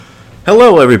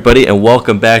Hello, everybody, and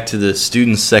welcome back to the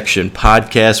Student Section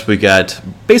podcast. We got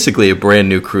basically a brand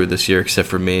new crew this year, except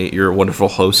for me, your wonderful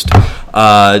host.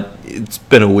 It's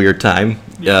been a weird time.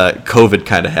 COVID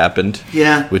kind of happened,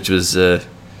 which was kind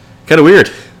of weird.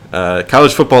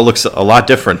 College football looks a lot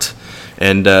different.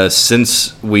 And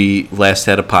since we last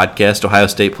had a podcast, Ohio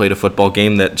State played a football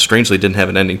game that strangely didn't have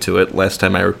an ending to it. Last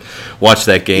time I watched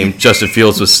that game, Justin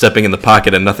Fields was stepping in the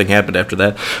pocket and nothing happened after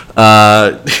that.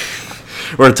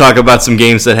 We're going to talk about some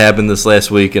games that happened this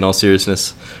last week. In all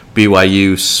seriousness,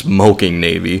 BYU smoking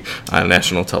Navy on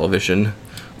national television.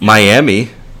 Miami,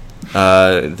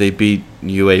 they beat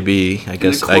UAB, I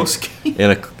guess.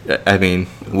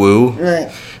 Woo.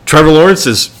 Right. Trevor Lawrence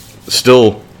is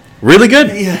still really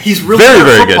good. Yeah, he's really very, good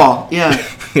very at football. Good.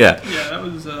 Yeah. Yeah, that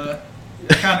was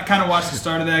kind of watched the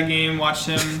start of that game. Watched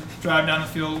him drive down the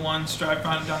field once, drive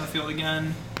down the field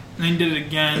again. And then he did it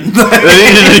again.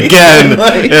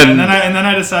 And then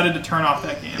I decided to turn off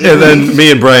that game. And then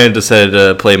me and Brian decided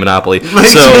to play Monopoly.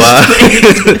 So,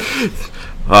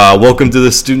 welcome to the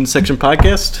Student Section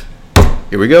podcast.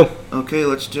 Here we go. Okay,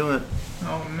 let's do it.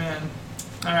 Oh, man.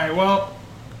 All right, well,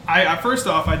 I first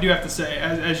off, I do have to say,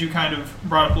 as you kind of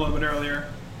brought up a little bit earlier,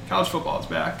 college football is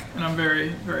back, and I'm very,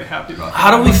 very happy about that.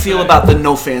 How do we feel about the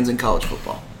no fans in college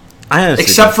football?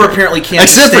 Except for apparently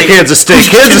Kansas State. Except for Kansas State.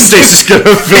 Kansas State's just going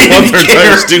to fill up their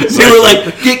entire student section. They were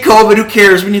like, get COVID, who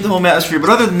cares? We need the home atmosphere. But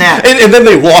other than that. And then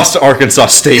they lost to Arkansas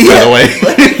State, by the way.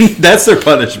 That's their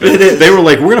punishment. They were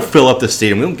like, we're going to fill up the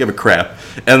stadium. We don't give a crap.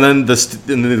 And then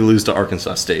they lose to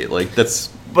Arkansas State.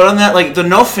 But on that, the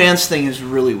no fans thing is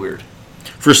really weird.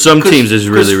 For some teams, it's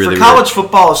really, really weird. For college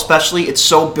football especially, it's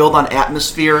so built on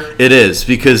atmosphere. It is,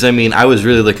 because, I was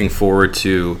really looking forward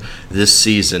to this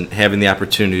season, having the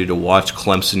opportunity to watch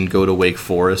Clemson go to Wake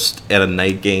Forest at a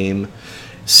night game,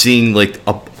 seeing,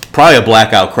 probably a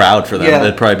blackout crowd for them. Yeah.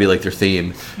 That'd probably be, their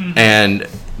theme. Mm-hmm. And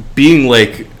being,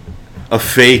 a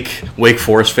fake Wake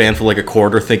Forest fan for, a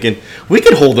quarter, thinking, we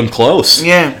could hold them close.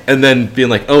 Yeah. And then being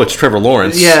like, oh, it's Trevor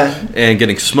Lawrence. Yeah. And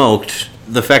getting smoked.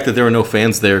 The fact that there were no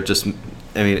fans there just...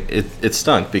 it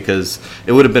stunk, because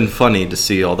it would have been funny to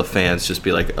see all the fans just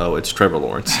be like, oh, it's Trevor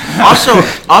Lawrence.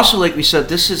 Also, like we said,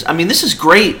 this is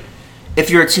great if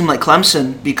you're a team like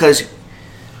Clemson, because,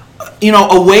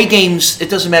 away games, it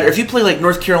doesn't matter. If you play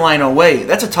North Carolina away,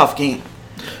 that's a tough game.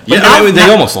 But they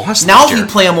almost lost now last year. If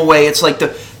you play them away, it's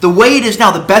the way it is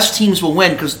now, the best teams will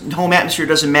win, because home atmosphere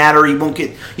doesn't matter. You won't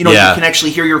get, you can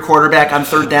actually hear your quarterback on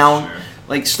third down.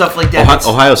 Stuff like that.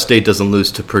 Ohio State doesn't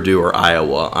lose to Purdue or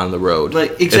Iowa on the road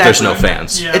exactly. if there's no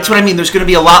fans. Yeah. It's what I mean. There's going to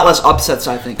be a lot less upsets,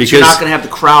 I think. Because you're not going to have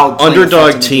the crowd.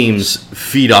 Underdog teams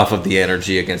feed off of the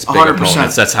energy against big 100%.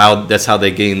 Opponents. That's how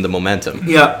they gain the momentum.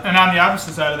 Yeah. And on the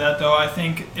opposite side of that, though, I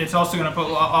think it's also going to put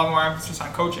a lot more emphasis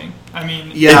on coaching.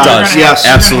 It does. Yes,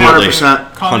 absolutely.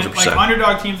 100%.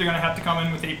 Underdog teams are going to have to come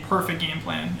in with a perfect game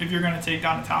plan if you're going to take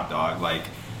down a top dog. Like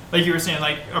you were saying,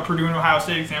 a Purdue and Ohio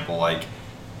State example,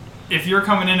 if you're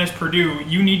coming in as Purdue,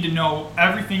 you need to know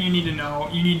everything you need to know.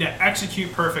 You need to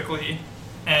execute perfectly,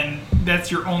 and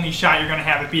that's your only shot you're going to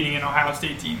have at beating an Ohio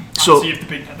State team. So if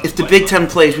the Big Ten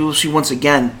plays, we will see once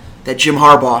again that Jim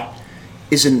Harbaugh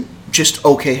is an just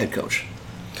okay head coach.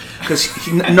 Because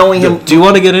knowing him... Do you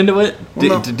want to get into it? Do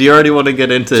you already want to get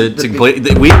into...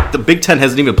 The Big Ten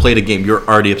hasn't even played a game. You're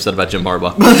already upset about Jim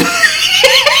Harbaugh.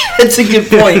 That's a good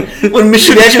point. Imagine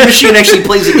Michigan actually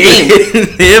plays a game.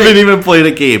 They haven't even played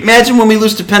a game. Imagine when we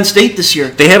lose to Penn State this year.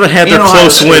 They haven't had their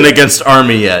close win against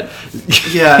Army yet.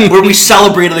 Yeah, where we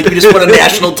celebrated like we just won a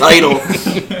national title.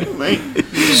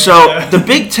 So the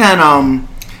Big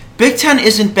Ten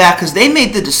isn't back because they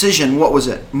made the decision. What was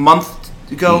it? A month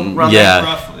ago?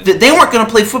 Yeah. They weren't going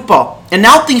to play football, and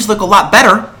now things look a lot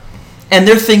better. And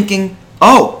they're thinking,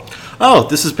 Oh,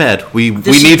 this is bad. We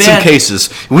need some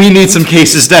cases. We need some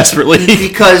cases desperately.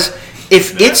 Because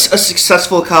if it's a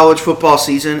successful college football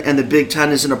season and the Big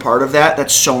Ten isn't a part of that,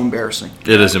 that's so embarrassing.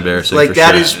 It is embarrassing.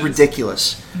 That is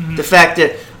ridiculous. Mm-hmm. The fact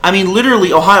that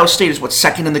literally Ohio State is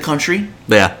second in the country.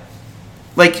 Yeah.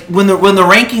 When the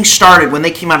rankings started, when they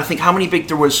came out, I think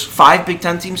there was 5 Big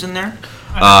Ten teams in there.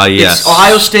 Yes. It's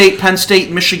Ohio State, Penn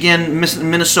State, Michigan,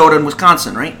 Minnesota, and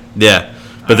Wisconsin, right? Yeah.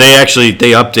 But they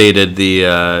updated the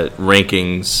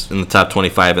rankings in the top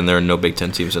 25, and there are no Big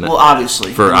Ten teams in it. Well,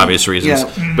 obviously. For obvious reasons.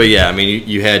 Yeah. But yeah,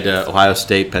 you had Ohio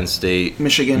State, Penn State,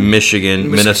 Michigan,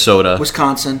 Minnesota,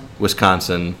 Wisconsin. Was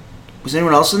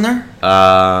anyone else in there?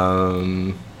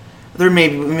 There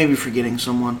may be forgetting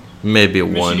someone. Maybe a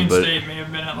one, but... Michigan State may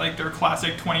have been at their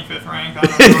classic 25th rank.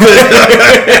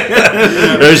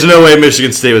 There's no way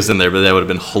Michigan State was in there, but that would have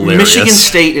been hilarious. Michigan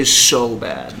State is so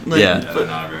bad. They're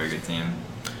not a very good team.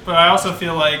 But I also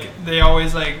feel like they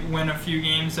always like win a few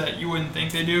games that you wouldn't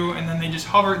think they do, and then they just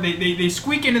hover. They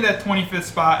squeak into that 25th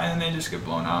spot, and then they just get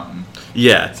blown out. And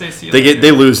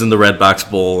they lose in the Red Box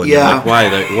Bowl. And you're like, why are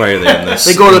they in this?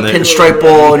 They go to the Pinstripe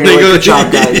Bowl, and you're like, good job,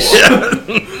 guys.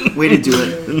 Way to do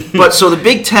it. But so the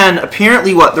Big Ten,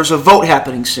 apparently, there's a vote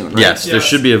happening soon, right? Yes, there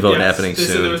should be a vote happening soon.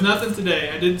 soon. There was nothing today.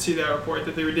 I didn't see that report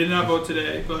that they did not vote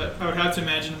today, but I would have to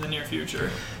imagine in the near future.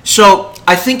 So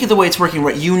I think the way it's working,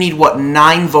 right? You need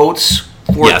 9 votes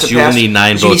for it to pass? Yes, you will need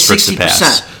 9 votes for it to 60%.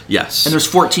 pass. Yes. And there's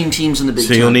 14 teams in the Big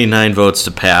Ten. So you'll need 9 votes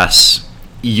to pass.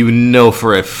 You know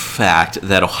for a fact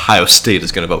that Ohio State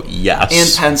is going to vote yes.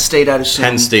 And Penn State, I'd assume.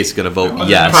 Penn State's going to vote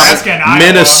yes. Nebraska and Iowa.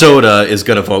 Minnesota is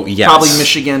going to vote yes. Probably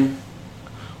Michigan.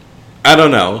 I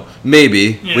don't know.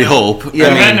 Maybe. Yeah. We hope. Yeah.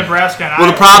 And then Nebraska and Iowa.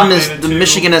 Well, the problem is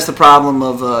Michigan has the problem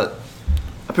of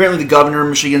apparently the governor of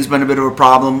Michigan's been a bit of a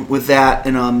problem with that,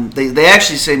 and they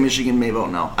actually say Michigan may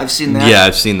vote no. I've seen that. Yeah,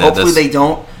 I've seen that. Hopefully they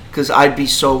don't, because I'd be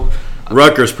so.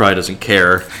 Rutgers probably doesn't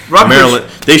care. Maryland,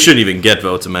 they shouldn't even get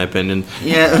votes, in my opinion.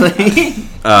 Yeah.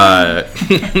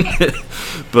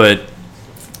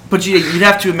 But you'd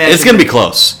have to imagine it's going to be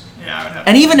close. Yeah, I would have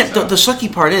and to even think if so. the sucky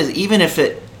part is, even if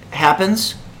it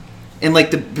happens, and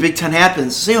like the Big Ten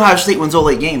happens, say Ohio State wins all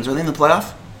 8 games, are they in the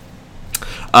playoff?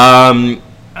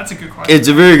 That's a good question. It's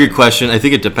a very good question. I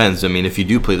think it depends. I mean, if you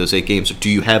do play those 8 games, do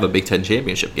you have a Big Ten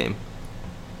championship game?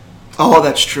 Oh,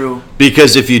 that's true.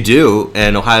 Because if you do,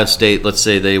 and Ohio State, let's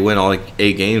say they win all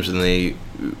 8 games and they,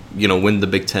 win the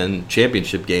Big Ten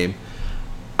championship game,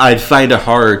 I'd find it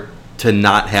hard to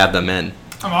not have them in.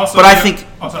 I think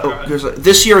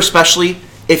this year especially,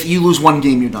 if you lose 1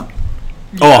 game, you're done.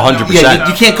 Oh, 100%. Yeah,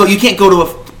 you can't go to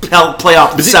a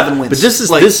playoff with 7 wins. But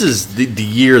this is the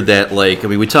year that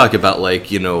we talk about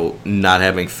not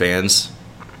having fans.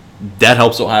 That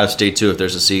helps Ohio State too if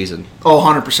there's a season. Oh,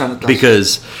 100% it does.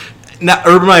 Because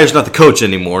Urban Meyer's not the coach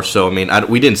anymore, so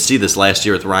we didn't see this last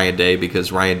year with Ryan Day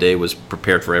because Ryan Day was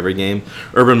prepared for every game.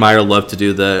 Urban Meyer loved to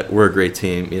do that. We're a great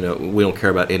team, we don't care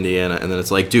about Indiana, and then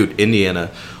it's like, dude, Indiana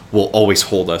will always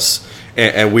hold us,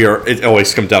 and it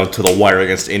always comes down to the wire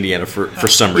against Indiana for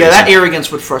some reason. Yeah, that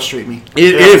arrogance would frustrate me.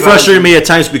 It frustrated me at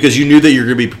times because you knew that you're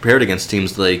going to be prepared against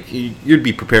teams you'd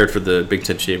be prepared for the Big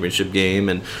Ten championship game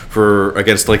and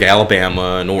against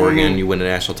Alabama and Oregon. You win a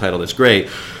national title, that's great.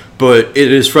 But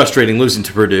it is frustrating losing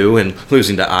to Purdue and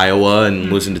losing to Iowa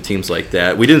and losing to teams like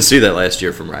that. We didn't see that last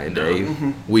year from Ryan Day.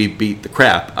 We beat the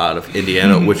crap out of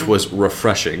Indiana, which was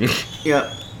refreshing.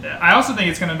 Yeah. I also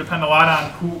think it's going to depend a lot on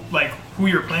who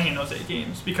you're playing in those 8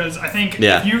 games, because I think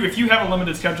if you have a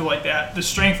limited schedule like that, the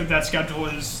strength of that schedule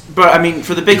is. But I mean,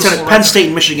 for the Big Ten, Penn State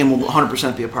and Michigan will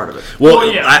 100% be a part of it. Well,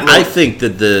 I think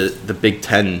that the Big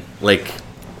Ten,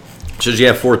 since you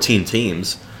have 14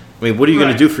 teams, I mean, what are you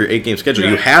going to do for your 8-game schedule?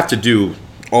 Right. You have to do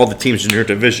all the teams in your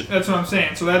division. That's what I'm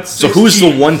saying. So who's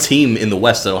the one team in the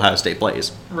West that Ohio State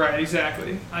plays? Right,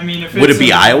 exactly. I mean, would it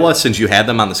be Iowa since you had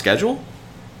them on the schedule?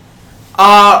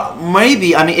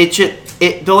 Maybe. I mean,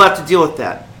 they'll have to deal with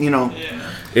that,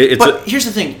 Yeah. But here's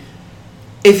the thing: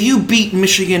 if you beat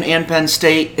Michigan and Penn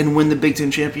State and win the Big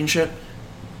Ten championship,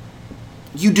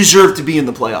 you deserve to be in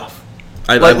the playoff.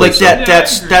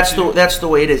 That's the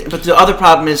way it is. But the other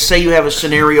problem is, say you have a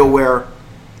scenario where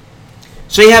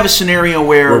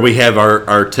we have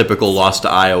our typical loss to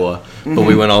Iowa, but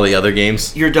we win all the other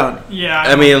games. You're done. Yeah.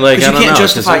 I mean, I don't know. You can't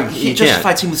justify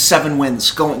a team with 7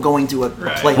 wins going to a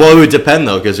playoff. Well, it would depend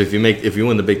though, because if you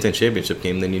win the Big Ten championship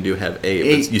game, then you do have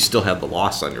 8. But you still have the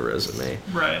loss on your resume.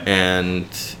 Right. And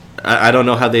I don't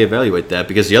know how they evaluate that,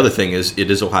 because the other thing is,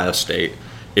 it is Ohio State.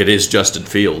 It is Justin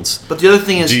Fields. But the other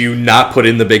thing is, do you not put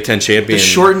in the Big Ten champion? The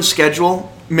shortened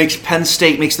schedule makes the Penn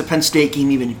State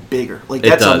game even bigger.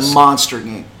 That's a monster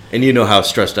game. And you know how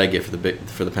stressed I get for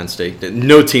the Penn State.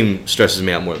 No team stresses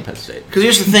me out more than Penn State. Because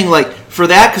here's the thing, for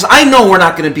that, because I know we're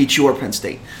not going to beat you or Penn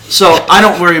State, so I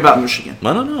don't worry about Michigan.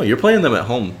 I don't know. You're playing them at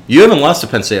home. You haven't lost to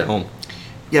Penn State at home.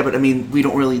 Yeah, but I mean, we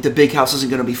don't really. The big house isn't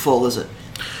going to be full, is it?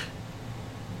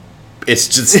 It's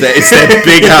just that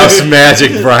big house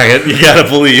magic, Brian. You gotta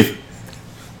believe.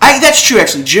 That's true,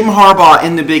 actually. Jim Harbaugh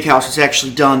in the big house has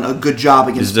actually done a good job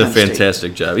against Penn State. He's done a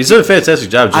fantastic job. He's done a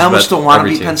fantastic job. I almost don't want to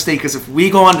beat Penn State, because if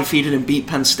we go undefeated and beat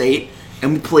Penn State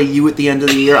and we play you at the end of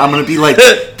the year, I'm going to be like,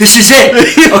 this is it.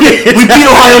 Okay, we beat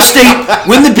Ohio State,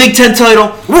 win the Big Ten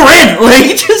title, we're in.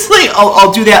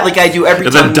 I'll do that like I do every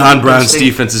time. And then Don Brown's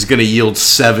defense is going to yield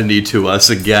 70 to us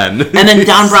again. And then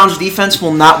Don Brown's defense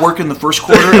will not work in the first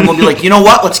quarter, and we'll be like, you know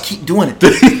what? Let's keep doing it.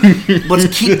 Let's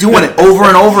keep doing it over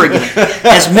and over again.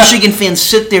 as Michigan fans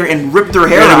sit there and rip their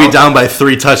hair We're out. going to be down by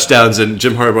 3 touchdowns, and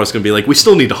Jim Harbaugh's going to be like, we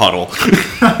still need to huddle.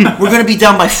 We're going to be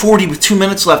down by 40 with 2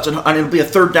 minutes left, and it'll be a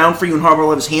third down for you, and Harbaugh will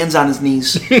have his hands on his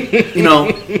knees.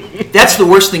 That's the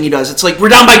worst thing he does. It's like, we're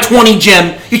down by 20,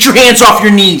 Jim. Get your hands off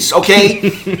your knees, okay?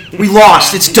 We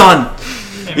lost. It's done.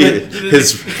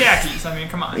 The khakis. I mean,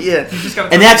 come on. Yeah, You just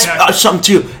gotta and touch that's the khakis. something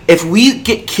too. If we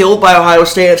get killed by Ohio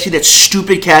State, I see that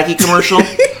stupid khaki commercial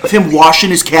of him washing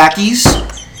his khakis.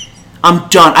 I'm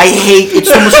done. It's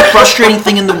the most frustrating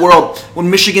thing in the world when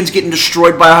Michigan's getting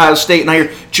destroyed by Ohio State, and I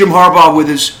hear Jim Harbaugh with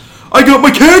his, I got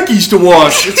my khakis to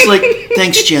wash. It's like,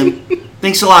 thanks, Jim.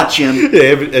 Thanks a lot, Jim.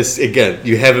 Yeah, again,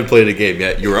 you haven't played a game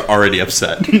yet. You are already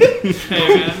upset. Hey,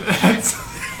 man.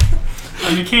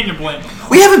 I mean, can you blame him?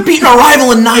 We haven't beaten our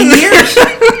rival in 9 years.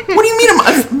 What do you mean?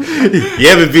 You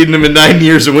haven't beaten them in 9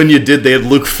 years, and when you did, they had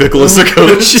Luke Fickell as the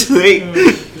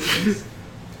coach.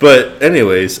 But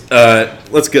anyways,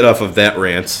 let's get off of that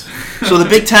rant. So the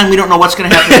Big Ten, we don't know what's going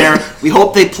to happen there. We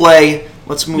hope they play.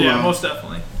 Let's move on. Yeah, most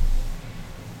definitely.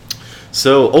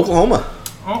 So, Oklahoma,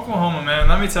 man.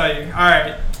 Let me tell you. All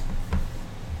right.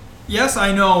 Yes,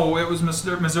 I know it was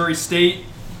Missouri State.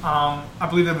 I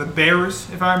believe they're the Bears,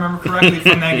 if I remember correctly,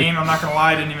 from that game. I'm not going to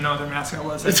lie. I didn't even know what their mascot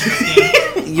was.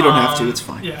 You don't have to. It's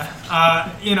fine.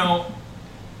 Yeah.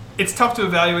 It's tough to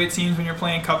evaluate teams when you're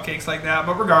playing cupcakes like that.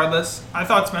 But regardless, I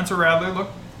thought Spencer Rattler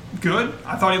looked good.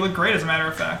 I thought he looked great, as a matter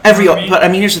of fact. But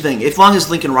here's the thing: as long as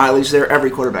Lincoln Riley's there, every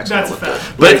quarterback's going to That's look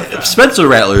a good. fact. but Spencer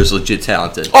Rattler is legit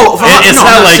talented. Oh, it's I'm not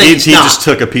not like saying he he's not. just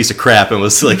took a piece of crap and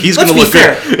was like, he's going Let's to be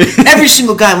look fair. good. Every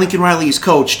single guy Lincoln Riley has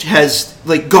coached has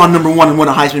gone number one and won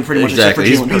a Heisman pretty much, Exactly.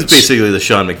 except for He's Jalen Hurts. basically the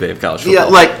Sean McVay of college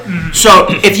football. Yeah, so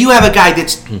if you have a guy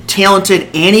that's talented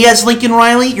and he has Lincoln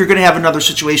Riley, you're going to have another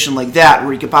situation like that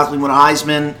where he could possibly win a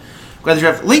Heisman.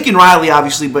 Lincoln Riley,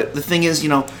 obviously, but the thing is, you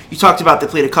talked about they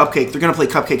played a cupcake. They're going to play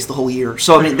cupcakes the whole year.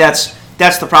 So I mean, that's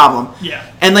the problem. Yeah.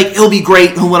 And he'll be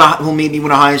great. He'll maybe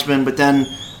win a Heisman, but then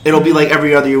it'll be like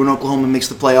every other year when Oklahoma makes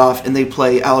the playoff and they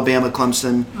play Alabama,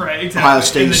 Clemson, Right, exactly. Ohio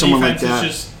State, and the someone like defense that.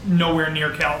 is just nowhere near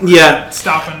caliber. Yeah.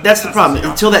 Stopping. That's the problem. SEC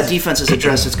Until that offense. defense is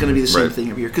addressed, it's going to be the same Right. thing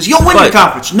every year. Because you'll win your But-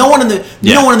 conference. No one in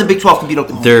the Big 12 can beat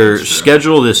Oklahoma. Their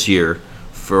schedule this year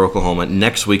for Oklahoma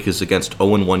next week is against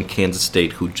 0-1 Kansas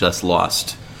State, who just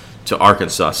lost to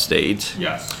Arkansas State.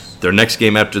 Yes. Their next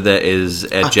game after that is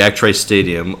at Jack Trice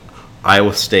Stadium,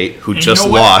 Iowa State, who And just you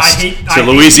know what? lost I to hate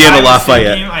Louisiana the Iowa State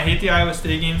Lafayette. game. I hate the Iowa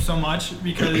State game so much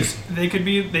because they could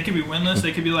be winless.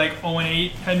 They could be like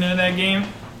 0-8 heading into that game.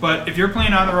 But if you're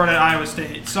playing on the road at Iowa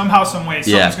State, somehow, some way,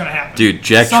 something's going to happen. Dude,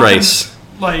 Jack Trice.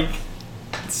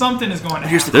 Something is going to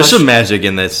Here's happen. There's some magic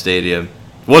in that stadium.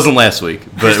 Wasn't last week,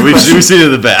 but we've seen it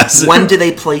in the past. When do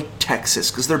they play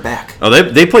Texas? Because they're back. Oh,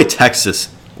 they play Texas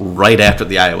right after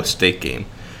the Iowa State game.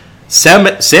 Sam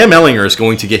Ehlinger is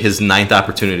going to get his 9th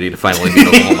opportunity to finally beat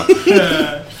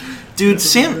Oklahoma. Dude,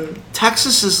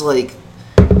 Texas is like,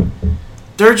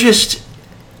 they're just,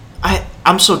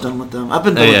 I'm so done with them. I've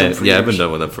been done with them for years. I've been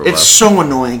done with them for a while. It's so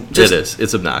annoying. It is.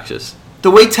 It's obnoxious. The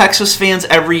way Texas fans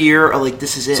every year are like,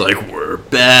 this is it. It's like, we're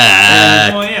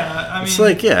back. Well, yeah. I mean, It's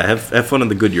like, have fun in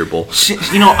the Goodyear Bowl.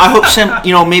 I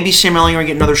hope maybe Sam Ehlinger will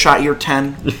get another shot year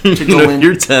 10 to go in.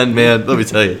 You're 10, man. Let me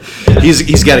tell you.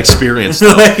 He's got experience,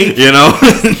 though, Like- you know?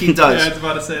 He does. yeah, I was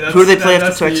about to say. Who do they play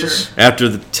that's after the year. Texas? After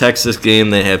the Texas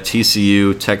game, they have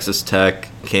TCU, Texas Tech,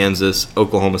 Kansas,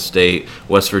 Oklahoma State,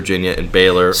 West Virginia, and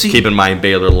Baylor. See- Keep in mind,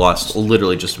 Baylor lost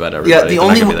literally just about everybody. Yeah, They're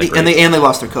not gonna be that great. and they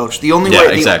lost their coach. The only Yeah,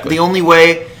 way, exactly. the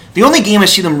only game I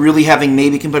see them really having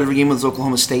maybe competitive game with is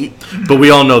Oklahoma State. But we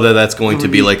all know that that's going to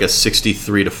be like a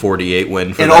 63-48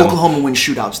 win for And them. Oklahoma win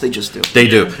shootouts. They just do. They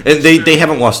do. And they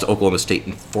haven't lost to Oklahoma State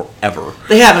in forever.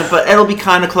 They haven't, but it'll be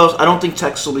kind of close. I don't think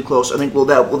Texas will be close. I think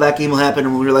that game will happen,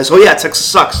 and we'll realize, oh yeah, Texas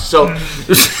sucks. So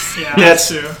Yeah, that's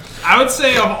true. I would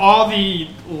say of all the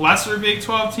lesser Big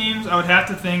 12 teams, I would have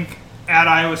to think at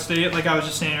Iowa State, like I was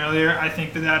just saying earlier, I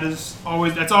think that's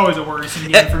always a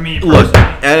worrisome game for me. Look,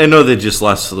 personally. I know they just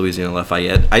lost to Louisiana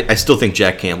Lafayette. I still think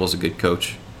Jack Campbell's a good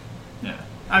coach. Yeah.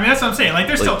 I mean, that's what I'm saying. Like,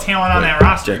 there's still Like- talent on like that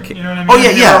roster. Jack- You know what I mean? Oh, yeah,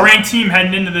 Like, yeah. they're a ranked team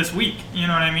heading into this week. You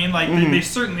know what I mean? Like, they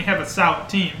certainly have a solid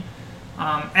team.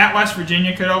 At West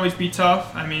Virginia could always be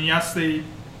tough. I mean, yes,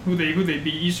 who they beat?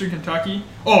 Eastern Kentucky.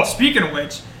 Oh, speaking of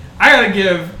which, I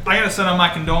gotta send out my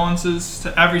condolences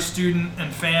to every student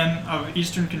and fan of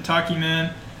Eastern Kentucky,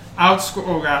 man.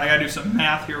 Oh god, I gotta do some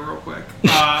math here real quick.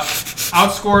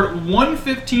 Outscored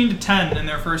 115-10 in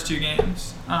their first 2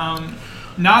 games.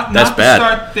 Not That's the bad.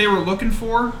 start they were looking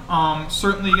for.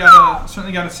 Certainly gotta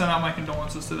send out my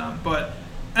condolences to them. But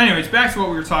anyways, back to what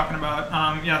we were talking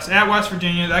about. Yes, at West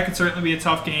Virginia, that could certainly be a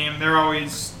tough game. They're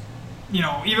always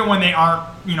even when they aren't,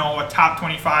 a top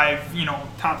 25,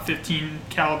 top 15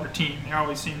 caliber team, they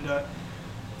always seem to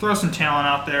throw some talent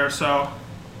out there. So,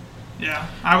 yeah,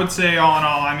 I would say all in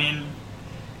all, I mean,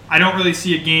 I don't really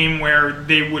see a game where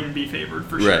they wouldn't be favored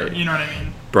for sure. Right. You know what I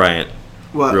mean? Bryant,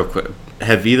 What? real quick.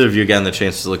 Have either of you gotten the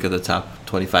chance to look at the top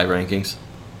 25 rankings?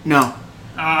 No.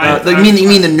 I You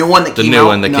mean the new one that The came out? new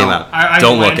one that No. came out. I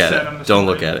Don't look glanced at at them it. this Don't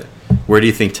look morning. at it. Where do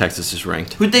you think Texas is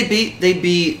ranked? Who'd they beat? They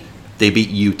beat They beat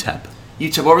UTEP.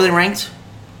 UTEP. What were they ranked?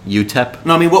 UTEP?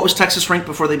 No, I mean, what was Texas ranked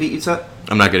before they beat UTEP?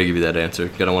 I'm not going to give you that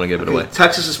answer. I don't want to give it away.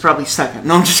 Texas is probably second.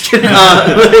 No, I'm just kidding.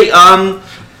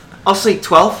 I'll say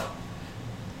 12.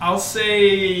 I'll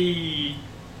say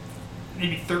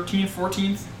maybe 13th,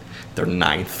 14th. They're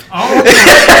ninth. Oh,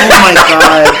 Oh my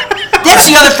god. That's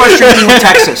the other frustrating thing with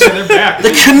Texas. they're back.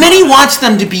 The committee wants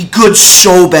them to be good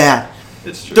so bad.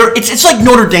 It's true. It's like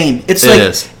Notre Dame. It's It like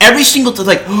is. every single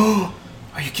like, oh,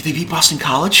 they beat Boston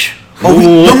College? Oh,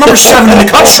 they're number 7 in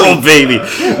the country. Oh, baby.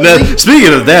 Now,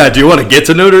 speaking of that, do you want to get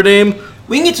to Notre Dame?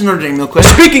 We can get to Notre Dame real quick.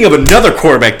 Speaking of another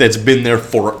quarterback that's been there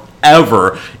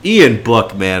forever, Ian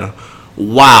Book, man.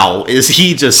 Wow, is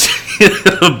he just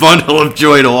a bundle of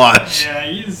joy to watch? Yeah,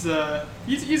 he's a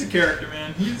character,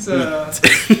 man. He's a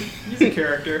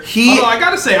character. He- Although I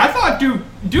gotta say, I thought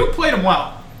Duke played him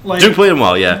well. Like, Duke played him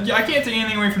well, yeah. I can't take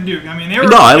anything away from Duke. I mean, it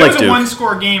No, I like was a Duke.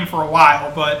 one-score game for a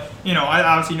while, but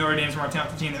obviously Notre Dame's a more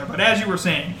talented team there. But as you were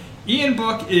saying, Ian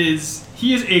Book is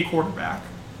a quarterback.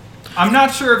 I'm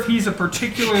not sure if he's a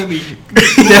particularly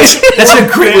That's a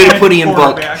great way to put Ian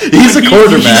Book. quarterback. He's a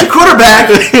quarterback. He's a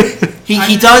quarterback.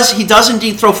 he does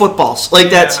indeed throw footballs. Like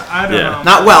that's I don't know.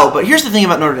 not well. But here's the thing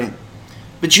about Notre Dame.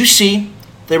 But you see,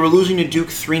 they were losing to Duke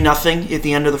 3-0 at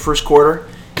the end of the first quarter.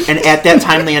 And at that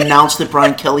time, they announced that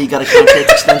Brian Kelly got a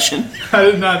contract extension. I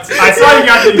did not. I saw you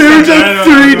got the They were extension.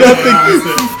 I just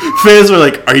don't know. 3-0. Fans were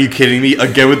like, "Are you kidding me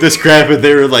again with this crap?" And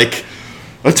they were like,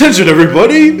 "Attention,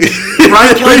 everybody!"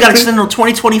 Brian Kelly got extended until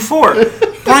 2024.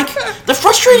 The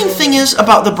frustrating thing is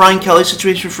about the Brian Kelly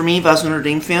situation for me, if I was a Notre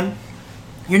Dame fan,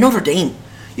 you're Notre Dame.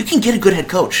 You can get a good head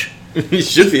coach. You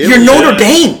should be. You're Notre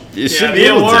Dame. You Yeah, should be the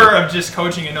able allure to. of just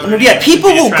coaching in Notre Dame. Yeah, people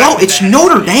should be will go. attracted It's to that.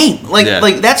 Notre Dame. Yeah.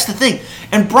 Like that's the thing.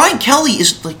 And Brian Kelly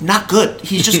is like not good.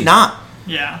 He's just not.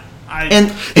 Yeah.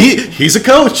 And He's a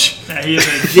coach. Yeah, he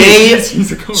is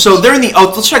he's a coach. so they're in the.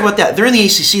 Oh, let's talk about that. They're in the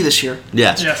ACC this year.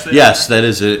 Yes. Yes, they Yes, that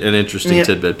is an interesting Yeah.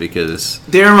 tidbit because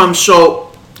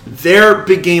So their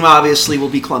big game obviously will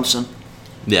be Clemson.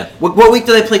 yeah, What week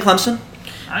do they play Clemson?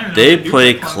 I don't even know they if do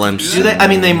play do Clemson. Do they? I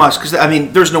mean, they must because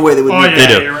there's no way they would. Oh, beat yeah.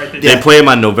 They do. you're right, they They do. play them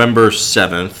on November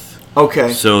 7th.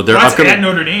 Okay. So their That's upcoming at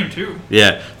Notre Dame too.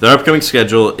 yeah, their upcoming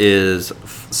schedule is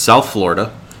South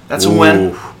Florida. That's a win.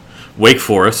 Ooh. Wake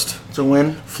Forest, It's a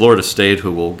win. Florida State,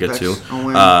 who we'll get That's a to,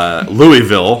 win.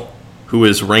 Louisville, who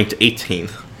is ranked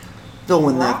 18th. They'll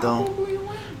win that though. Probably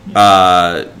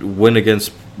win. Win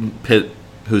against Pitt,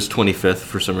 who's 25th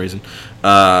for some reason.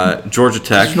 Georgia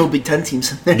Tech. There's no Big Ten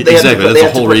teams. They have Exactly, to- that's they the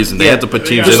have to whole put- reason. They yeah. have to put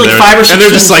teams There's in like there. 5 or 6 and they're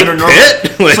teams just like, that are normal.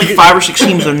 Pitt? It's like 5 or 6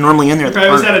 teams that are normally in there. If I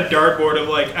was at a dartboard of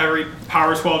like every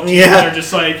Power 12 team, Yeah. they're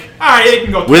just like, all right, they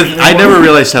can go. With 20. I never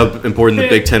realized how important the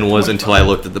Big Ten was until I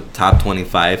looked at the top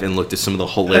 25 and looked at some of the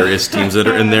hilarious teams that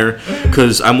are in there.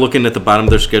 Because I'm looking at the bottom of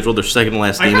their schedule. Their second to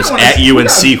last I name kinda is wanna at see who UNC,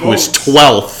 got who is votes.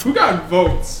 12th. Who got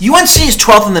votes? UNC is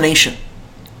 12th in the nation.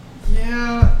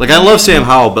 Yeah. Like, I love Sam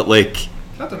Howell, but like,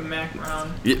 Shout out to Mac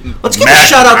Brown. Let's give a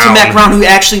shout out to Mac Brown, who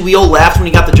actually we all laughed when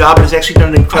he got the job and has actually done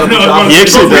an incredible I know, job. it's He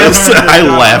actually Yeah. does. I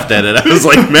laughed at it. I was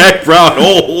like, Mac Brown.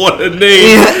 Oh, what a name!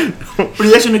 Yeah. But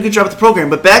he's actually done a good job with the program.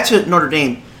 But back to Notre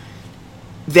Dame,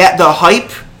 that the hype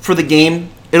for the game,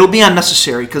 it'll be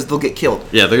unnecessary because they'll get killed.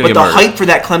 Yeah, they're gonna But get the murdered. hype for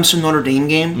that Clemson Notre Dame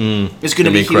game is going to gonna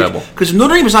be be incredible. huge. Because if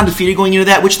Notre Dame is undefeated going into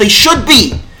that, which they should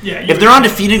be. Yeah, you If they're would-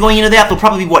 undefeated going into that, they'll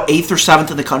probably be 8th or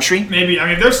 7th in the country. Maybe. I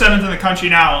mean, they're 7th in the country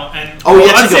now, and Oh, yeah,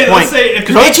 let's that's a say, good point. Let's say if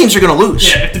Because the other Big, teams are going to lose.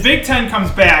 yeah, if the Big Ten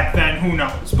comes back, then who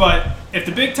knows? But if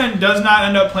the Big Ten does not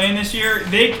end up playing this year,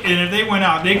 and if they win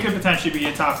out, they could potentially be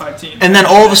a top 5 team. And then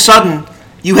all of a sudden,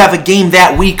 you have a game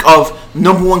that week of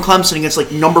number 1 Clemson against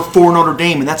like number 4 Notre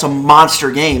Dame, and that's a monster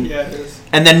game. yeah, it is.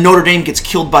 And then Notre Dame gets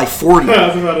killed by 40. I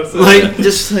was about to say. Like,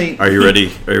 just like. Are you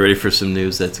ready? Are you ready for some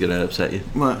news that's gonna upset you?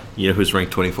 What? You know who's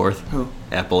ranked 24th? Who?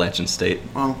 Appalachian State.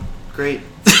 Oh, great.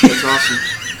 That's awesome.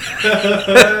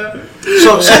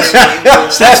 So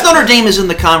since Notre Dame is in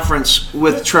the conference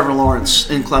with Trevor Lawrence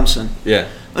in Clemson, Yeah.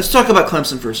 let's talk about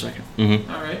Clemson for a second.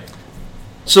 All right.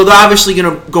 So they're obviously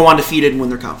going to go undefeated and win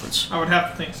their conference. I would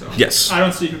have to think so. Yes. I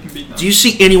don't see who can beat them. Do you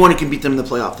see anyone who can beat them in the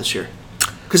playoff this year?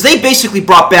 Because they basically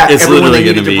brought back It's everyone they literally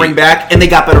needed gonna to be- bring back, and they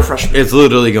got better freshmen. It's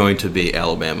literally going to be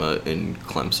Alabama and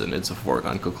Clemson. It's a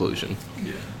foregone conclusion.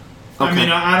 Yeah. I mean,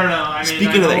 I don't know.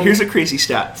 Speaking of that, here's a crazy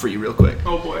stat for you real quick.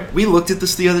 Oh, boy. We looked at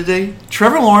this the other day.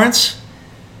 Trevor Lawrence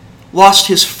lost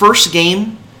his first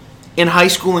game in high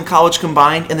school and college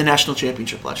combined in the national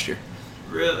championship last year.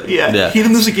 Really? Yeah. He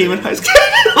didn't lose a game in high school.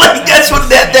 Like,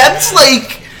 that's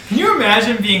like... Can you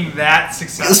imagine being that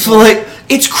successful? It's like,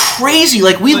 it's crazy.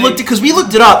 Like, we looked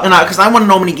it up, and because I want to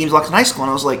know how many games he lost in high school, and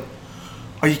I was like,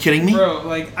 are you kidding me? Bro,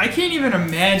 like, I can't even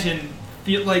imagine,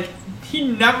 like, he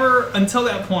never, until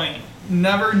that point,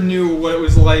 never knew what it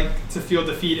was like to feel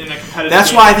defeat in a competitive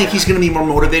That's game why I like think that. he's going to be more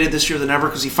motivated this year than ever,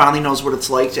 because he finally knows what it's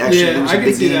like to actually lose a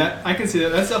big game. I can see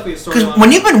that. That's definitely a storyline. Because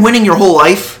when you've been winning your whole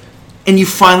life, and you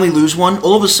finally lose one,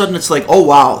 all of a sudden it's like, oh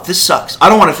wow, this sucks. I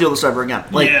don't want to feel this ever again.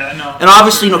 Like, yeah, no. And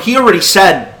obviously, he already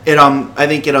said at I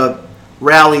think at a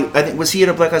rally, was he at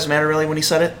a Black Lives Matter rally when he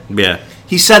said it? Yeah.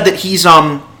 He said that he's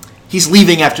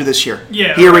leaving after this year.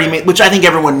 Yeah. He already made, which I think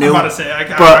everyone knew. I'm about to say,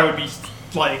 I would be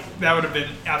like, that would have been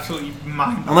absolutely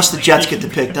mind. Unless the Jets get to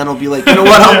pick, then it'll be like, you know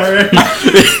what? Yeah, right.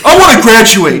 I want to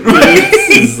graduate.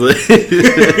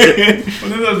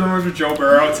 One of those rumors with Joe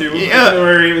Burrow too, Yeah.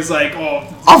 where he was like, "Oh,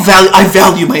 I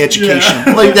value my education,"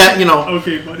 Yeah. like that,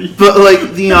 okay, buddy." But like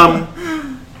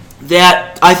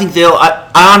that, I think I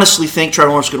honestly think Trevor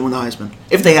Lawrence is going to win the Heisman.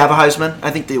 If they have a Heisman,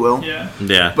 I think they will. Yeah.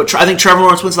 Yeah. But I think Trevor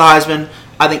Lawrence wins the Heisman.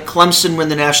 I think Clemson win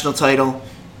the national title,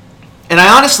 and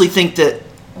I honestly think that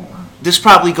this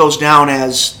probably goes down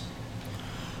as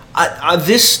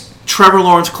this Trevor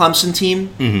Lawrence Clemson team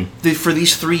for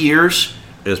these 3 years.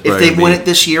 If they win it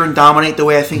this year and dominate the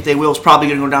way I think they will, it's probably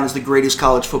going to go down as the greatest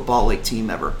college football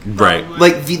team ever. Right.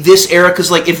 Like this era,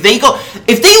 because like if they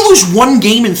lose one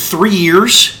game in 3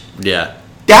 years, Yeah.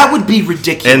 that would be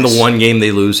ridiculous. And the one game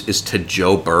they lose is to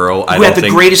Joe Burrow. Who had the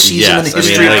greatest season in the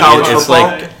history of college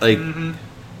football. Like,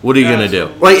 what are you gonna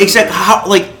do? Like exactly how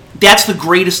that's the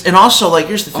greatest. And also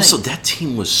here's the thing. Also, that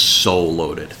team was so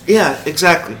loaded. Yeah,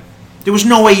 exactly. There was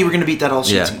no way you were going to beat that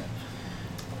LSU Yeah. team.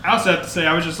 I also have to say,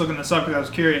 I was just looking this up because I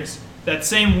was curious. That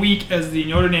same week as the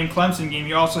Notre Dame Clemson game,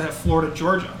 you also have Florida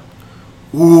Georgia.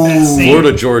 Ooh.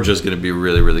 Florida Georgia is going to be a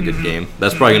really, really good game.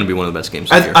 That's probably going to be one of the best games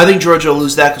of the year. I think Georgia will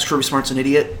lose that because Kirby Smart's an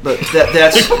idiot. But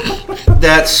that's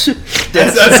That's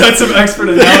some expert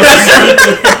analysis.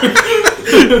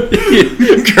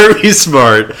 Kirby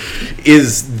Smart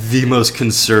is the most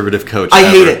conservative coach I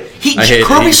ever. hate it.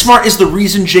 Kirby it. Smart is the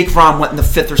reason Jake Fromm went in the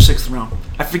 5th or 6th round.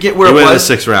 I forget where He it went in the was.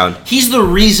 6th round. He's the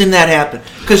reason that happened.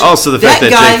 Also, the fact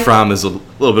that Jake Fromm is a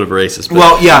little bit of a racist. But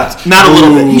Well, yeah, not a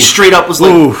little bit. He straight up was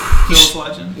like, Bill's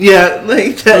legend. yeah,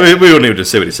 like that. we don't even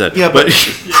say what he said. Yeah, but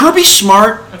Kirby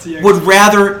Smart That's a young would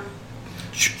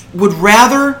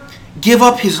rather give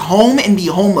up his home and be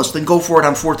homeless than go for it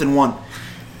on 4th and 1.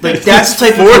 Like that's the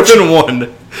type of fourth coach. and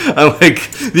 1. I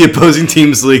like the opposing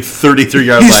team's like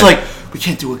 33-yard He's line. like, we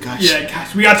can't do it, guys. Yeah,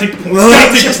 guys, we gotta take the points. We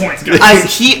gotta take the points,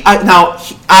 guys.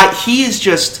 He is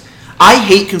just. I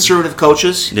hate conservative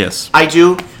coaches. Yes. I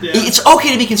do. Yeah. It's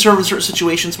okay to be conservative in certain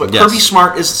situations, but Yes. Kirby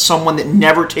Smart is someone that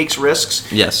never takes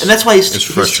risks. Yes. And that's why his team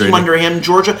frustrating. under him,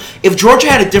 Georgia. If Georgia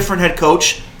had a different head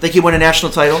coach, they could win a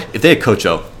national title. If they had Coach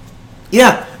O.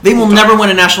 Yeah, they will never win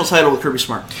a national title with Kirby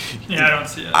Smart. Yeah, I don't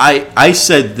see it. I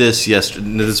said this yesterday.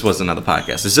 No, this wasn't on the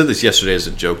podcast. I said this yesterday as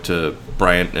a joke to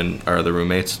Bryant and our other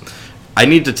roommates. I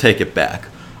need to take it back.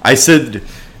 I said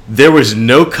there was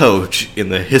no coach in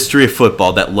the history of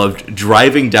football that loved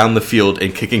driving down the field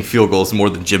and kicking field goals more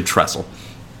than Jim Tressel.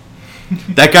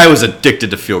 That guy was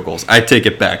addicted to field goals. I take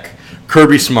it back.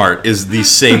 Kirby Smart is the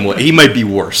same way. He might be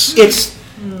worse.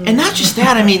 And not just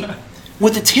that. I mean,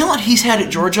 with the talent he's had at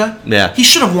Georgia, Yeah. he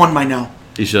should have won by now.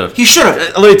 He should have. He should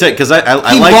have. Let me tell you, because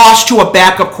I He like lost to a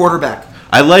backup quarterback.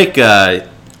 I like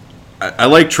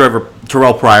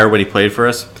Terrell Pryor when he played for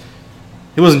us.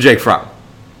 He wasn't Jake Fromm.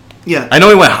 Yeah. I know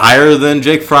he went higher than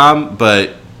Jake Fromm,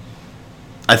 but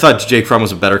I thought Jake Fromm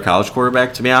was a better college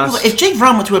quarterback, to be honest. Well, if Jake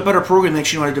Fromm went to a better program that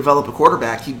makes you know how to develop a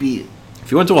quarterback, he'd be. If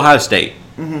he went to Ohio State,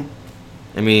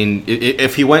 I mean,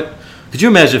 if he went, could you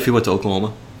imagine if he went to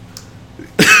Oklahoma?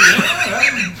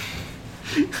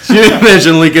 Could you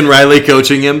imagine Lincoln Riley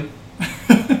coaching him?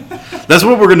 That's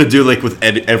what we're gonna do, like with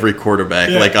every quarterback,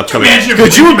 like upcoming.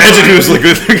 Could you imagine if he was like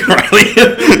with Lincoln Riley?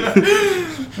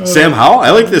 Sam Howell,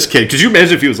 I like this kid. Could you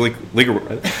imagine if he was like Lincoln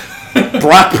Riley?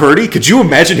 Brock Purdy, could you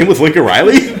imagine him with Lincoln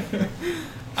Riley?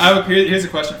 Here's a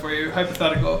question for you,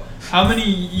 hypothetical. How many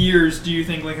years do you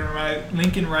think Lincoln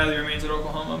Riley remains at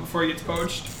Oklahoma before he gets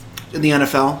poached? In the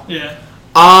NFL? Yeah.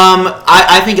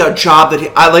 I think a job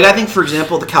that I think, for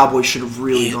example, the Cowboys should have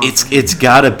really gone. It's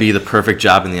got to be the perfect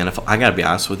job in the NFL. I got to be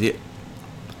honest with you.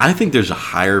 I think there's a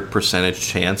higher percentage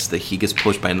chance that he gets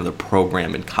pushed by another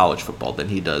program in college football than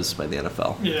he does by the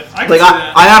NFL. Yeah, I can Like see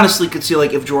that. I honestly could see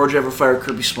like if Georgia ever fired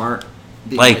Kirby Smart.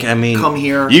 being I mean, come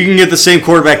here. You can get the same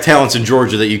quarterback talents in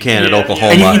Georgia that you can at Yeah, Oklahoma.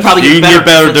 yeah. And you can probably get better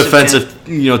better defensive,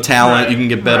 defensive talent. Right, You can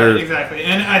get better. right, exactly.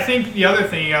 And I think the other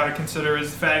thing you got to consider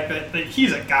is the fact that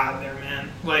he's a god there, man.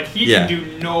 Like he Yeah. can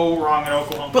do no wrong at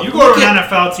Oklahoma. But You go look to an at-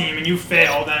 NFL team and you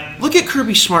fail, then Look at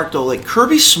Kirby Smart though. Like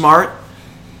Kirby Smart,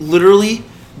 literally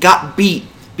got beat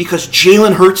because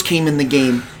Jalen Hurts came in the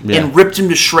game Yeah. and ripped him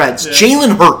to shreds. Yeah.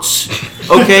 Jalen Hurts,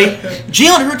 okay?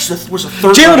 Jalen Hurts was a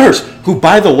third. Jalen Hurts, who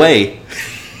by the way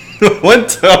went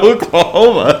to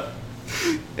Oklahoma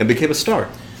and became a star.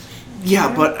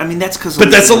 Yeah, but I mean that's because. But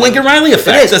that's the Lincoln Riley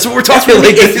effect. That's what we're talking about.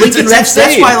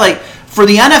 That's why, like, for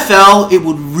the NFL, it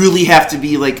would really have to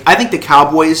be like I think the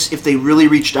Cowboys, if they really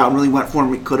reached out and really went for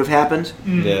him, it could have happened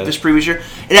Yeah. this previous year.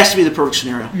 It has to be the perfect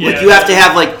scenario. Like Yeah. you have to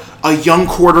have like a young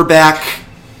quarterback.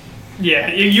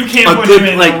 yeah, you can't A put good, him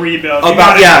in like, a rebuild. You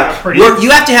About gotta have a pretty, you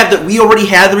have to have that. We already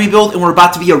had the rebuild, and we're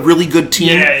about to be a really good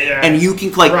team. Yeah. And you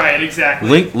can like, right,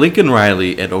 exactly. Lincoln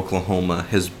Riley at Oklahoma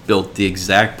has built the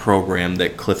exact program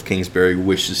that Cliff Kingsbury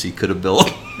wishes he could have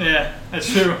built. Yeah,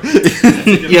 that's true. That's a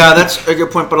good yeah, that's a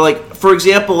good point. But like, for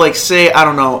example, like say I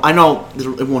don't know, I know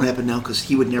it won't happen now because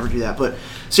he would never do that. But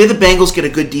say the Bengals get a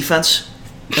good defense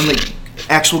and like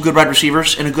actual good wide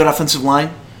receivers and a good offensive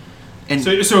line. And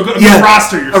So a good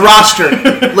roster. You're a saying.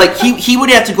 roster. Like he would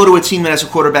have to go to a team that has a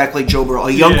quarterback like Joe Burrow,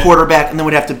 a young Yeah. quarterback, and then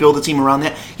would have to build a team around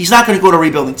that. He's not going to go to a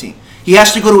rebuilding team. He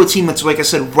has to go to a team that's, like I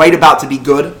said, right about to be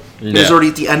good. Yeah. Is already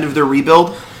at the end of their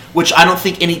rebuild, which I don't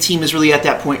think any team is really at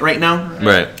that point right now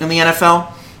Right. in the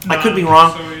NFL. I No, could be I don't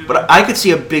wrong, think so either. but I could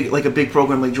see a big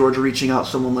program like Georgia reaching out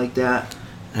to someone like that.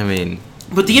 I mean,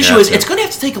 But the issue Yeah, is, yeah. it's going to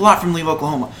have to take a lot from him to leave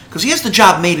Oklahoma because he has the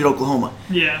job made at Oklahoma.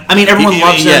 Yeah. I mean, everyone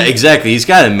loves him. Yeah, exactly. He's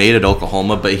got it made at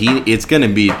Oklahoma, but it's going to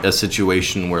be a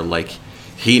situation where, like,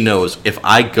 he knows if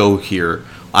I go here,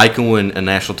 I can win a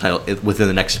national title within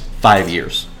the next 5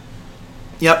 years.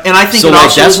 Yep, and I think So, it like,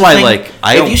 also that's is the why, thing, like,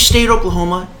 I if don't- you stay at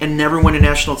Oklahoma and never win a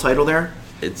national title there,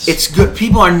 It's it's good.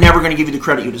 People are never going to give you the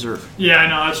credit you deserve. Yeah, I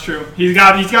know that's true. He's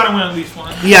got to win at least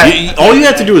one. Yeah, all you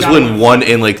have to do is Gotta win win. one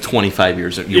in like 25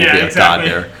 years, and you'll Yeah, be a exactly.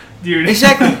 god there. Dude.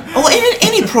 exactly. Well, in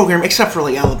any program except for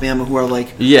like Alabama, who are like.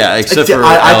 Yeah, except for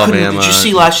I couldn't. Alabama. Did you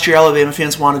see last year Alabama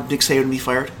fans wanted Nick Saban to be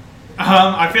fired?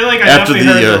 I feel like I After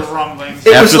definitely the, heard the rumblings. It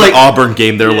was After like- the Auburn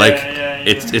game, they're Yeah, like, yeah,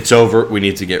 yeah. It's over. We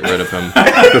need to get rid of him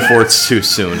before it's too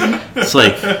soon. It's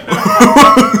like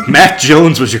Mac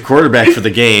Jones was your quarterback for the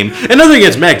game. And nothing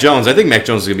against Mac Jones. I think Mac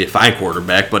Jones is going to be a fine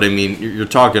quarterback. But, I mean, you're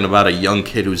talking about a young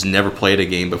kid who's never played a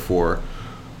game before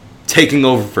taking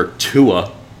over for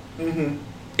Tua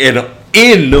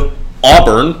in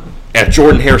Auburn at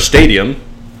Jordan-Hare Stadium.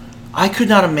 I could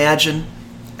not imagine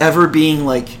ever being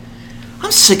like,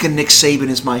 I'm sick of Nick Saban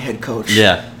as my head coach.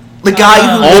 Yeah. The guy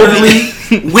who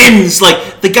Oh, literally wins,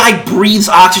 like the guy breathes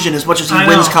oxygen as much as he I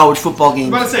wins know. college football I'm games.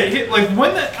 about to say, like I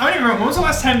don't even remember when was the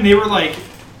last time they were like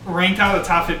ranked out of the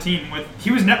top 15 with he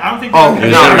was. I don't think. They Oh, were no,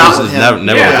 never- not This with is him.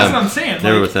 never yeah, with that's him. what I'm saying.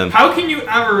 Never like, with him. How can you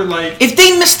ever like? If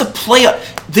they miss the playoff,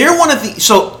 they're one of the.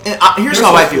 So here's They're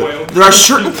how so I view it. spoiled. There are They're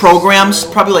certain so programs,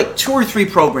 spoiled. probably like 2 or 3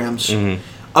 programs. Mm-hmm.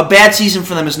 A bad season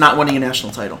for them is not winning a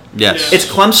national title. Yes. Yeah. It's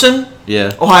Clemson,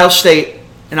 Yeah. Ohio State,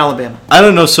 and Alabama. I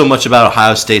don't know so much about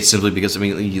Ohio State simply because, I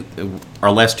mean,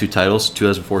 our last 2 titles,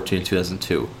 2014 and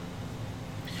 2002.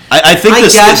 I think I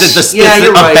guess, yeah,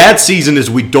 you're a right. bad season is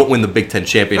we don't win the Big Ten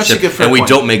championship good fair and we point.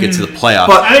 don't make it to the playoffs.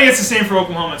 But- I think it's the same for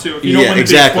Oklahoma too. If you don't Yeah, win the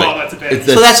exactly. Big 12, that's a bad.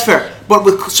 It's So that's fair.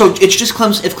 But so it's just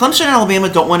Clemson. If Clemson and Alabama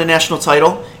don't win a national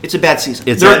title, it's a bad season.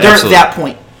 It's they're at absolutely. that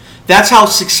point. That's how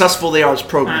successful they are as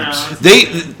programs.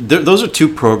 Those are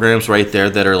 2 programs right there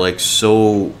that are like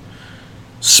so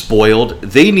spoiled.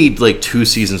 They need like 2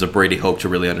 seasons of Brady Hoke to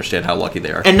really understand how lucky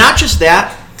they are. And not just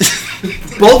that,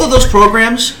 both of those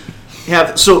programs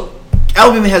have so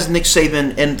Alabama has Nick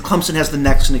Saban and Clemson has the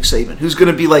next Nick Saban, who's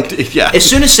going to be like Yeah. as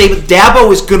soon as Saban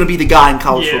Dabo is going to be the guy in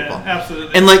college Yeah, football.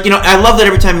 absolutely. And like I love that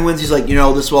every time he wins, he's like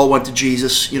this all went to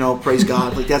Jesus. Praise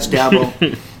God. Like that's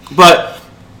Dabo. But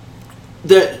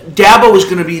the Dabo is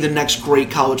going to be the next great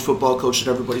college football coach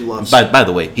that everybody loves. By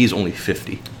the way, he's only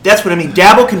 50. That's what I mean.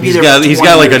 Dabo can be He's there. got for he's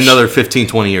 20 got like years. another 15,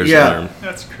 20 years Yeah. in him.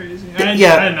 That's crazy.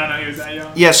 Yeah. I did not know he was that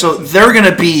young. Yeah, so they're going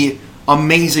to be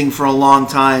amazing for a long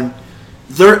time.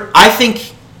 I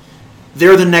think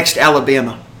they're the next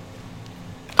Alabama.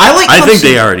 I like. I think Clemson.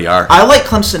 they already are. I like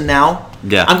Clemson now.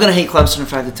 Yeah. I'm going to hate Clemson in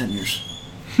 5 to 10 years.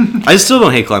 I still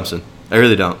don't hate Clemson. I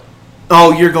really don't.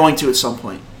 Oh, you're going to at some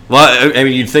point. Well, I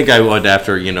mean, you'd think I would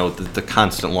after the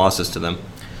constant losses to them.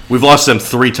 We've lost them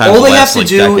 3 times. All the they have last, to like,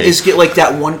 do decade. is get like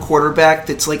that one quarterback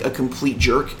that's like a complete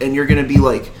jerk, and you're gonna be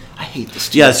like, I hate this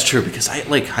team. Yeah, it's true because I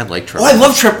like Trevor. Oh, I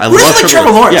love Trevor. I Who doesn't like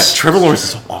Trevor Lawrence? Yeah, Trevor Lawrence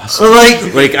is awesome.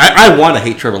 Like I want to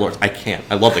hate Trevor Lawrence. I can't.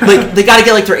 I love the guy. like they got to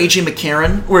get like their AJ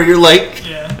McCarron, where you're like,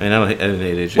 Yeah. And I didn't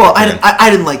hate AJ. well, McCarron. I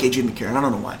didn't like AJ McCarron. I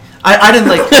don't know why. I didn't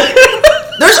like.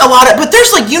 There's a lot of, but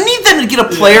there's like you need them to get a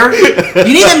player.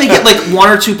 You need them to get like 1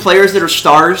 or 2 players that are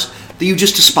stars that you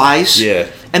just despise. Yeah.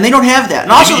 And they don't have that.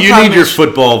 And also, the you problem need your is-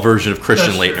 football version of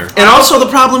Christian That's Leitner. true. And also the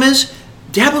problem is,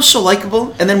 Dabo's so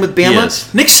likable, and then with Bama,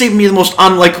 Yes. Nick Saban be the most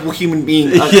unlikable human being.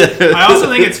 I also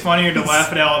think it's funnier to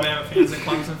laugh at Alabama fans than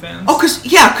Clemson fans. Oh,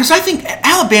 because I think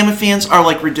Alabama fans are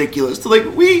like ridiculous. They're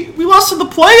like, we lost in the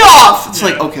playoff. It's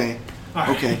like, Yeah. okay, All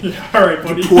right. okay. Yeah, all right,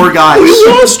 buddy. Poor guys.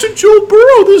 lost to Joe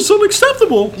Burrow. This is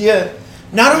unacceptable. Yeah.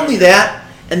 Not only that,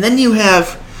 and then you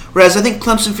have, whereas I think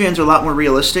Clemson fans are a lot more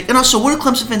realistic. And also, what do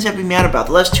Clemson fans have to be mad about?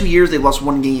 The last 2 years, they lost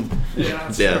 1 game. Yeah,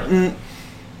 that's Yeah. true.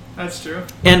 That's true.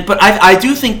 But I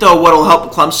do think though what'll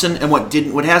help Clemson and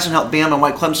what hasn't helped Bama and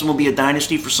why Clemson will be a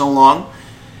dynasty for so long,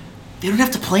 they don't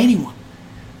have to play anyone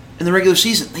in the regular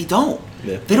season. They don't.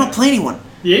 Yeah. They don't play anyone.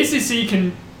 The ACC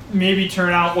can maybe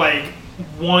turn out like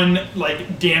one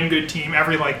like damn good team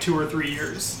every like 2 or 3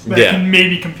 years that Yeah. can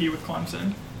maybe compete with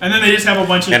Clemson, and then they just have a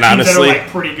bunch of And teams honestly- that are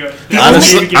like pretty good. That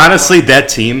maybe get Honestly, that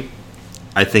team,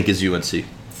 I think, is UNC.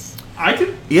 I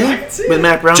could Yeah. I could see With it.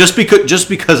 Matt Brown. Just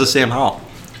because of Sam Howell.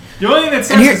 The only thing that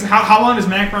sucks And here- is how long does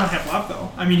Mac Brown have left though?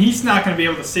 I mean, he's not going to be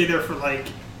able to stay there for like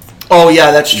Oh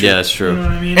yeah, that's true. Yeah, that's you know true.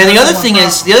 what I mean. And the That's other one thing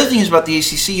is, problem. about the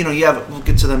ACC. You know, we'll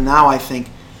get to them now. I think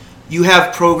you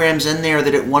have programs in there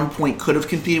that at one point could have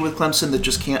competed with Clemson that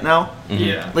just can't now,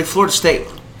 yeah. like Florida State.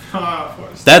 Of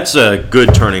course. That's a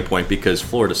good turning point because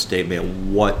Florida State,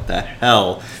 man, what the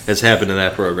hell has happened to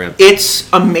that program? It's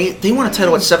amazing. They won a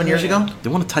title 7 years ago. They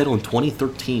won a title in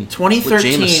 2013.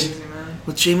 2013 with Jameis.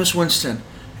 with Jameis Winston,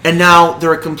 and now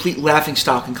they're a complete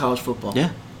laughingstock in college football. Yeah.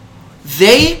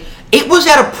 It was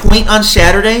at a point on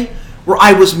Saturday where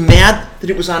I was mad that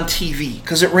it was on TV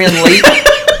because it ran late.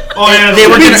 Oh yeah, They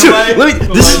were the gonna- lightning delay, Let me-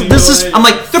 the this is- lightning this is- delay. I'm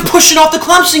like, they're pushing off the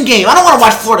Clemson game. I don't want to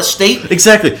watch Florida State.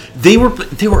 Exactly. They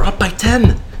were up by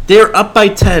 10. They're up by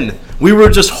 10. We were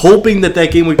just hoping that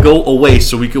game would go away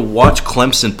so we could watch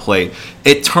Clemson play.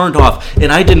 It turned off,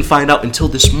 and I didn't find out until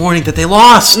this morning that they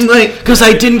lost Like- because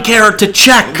I didn't care to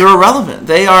check. They're irrelevant.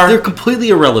 They're They're completely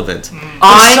irrelevant. They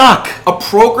I suck. a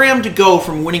program to go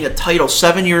from winning a title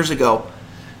 7 years ago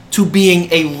to being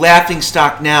a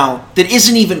laughingstock now that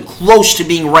isn't even close to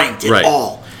being ranked at Right.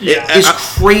 all. Yeah. It's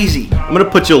crazy. I'm going to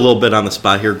put you a little bit on the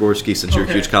spot here, Gorski, since you're a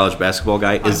Okay. huge college basketball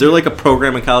guy. Is there like a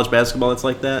program in college basketball that's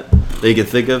like that you can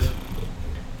think of?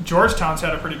 Georgetown's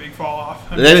had a pretty big fall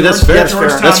off. I mean, that's fair.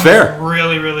 Georgetown That's fair. was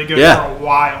really, really good Yeah. for a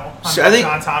while. So I think-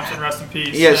 John Thompson, rest in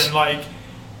peace. Yes. And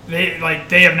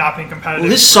they have not been competitive.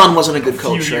 Well, his son wasn't a for good a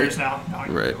coach, few right? years now. No,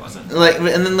 he Right. really wasn't. Like,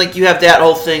 and then like you have that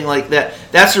whole thing like that.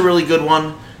 That's a really good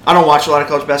one. I don't watch a lot of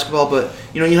college basketball, but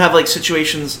you have like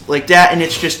situations like that, and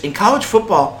it's just in college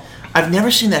football. I've never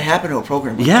seen that happen to a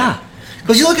program. Yeah.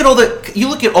 Because you look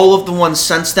at all of the ones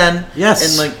since then. Yes.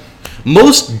 And like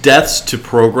Most deaths to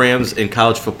programs in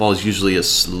college football is usually a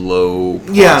slow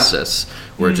Yeah. process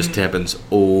where it just happens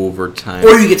over time.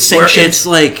 Or you get Where sanctioned. It's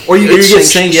like, Or you get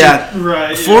sanctioned, yeah.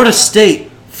 Right. Florida State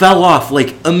fell off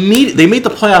like immediately. They made the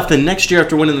playoff the next year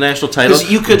after winning the national title. 'Cause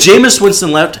you could- Jameis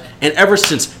Winston left, and ever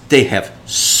since they have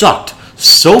sucked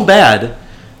so bad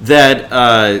that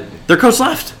their coach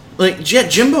left. like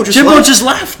Jimbo just Jimbo left just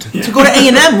left. to go to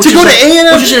A&M. To go to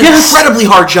A&M, which is an yes. incredibly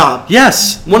hard job.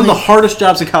 Yes, one of the hardest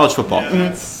jobs in college football. Yeah,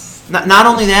 that's- Not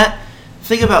only that,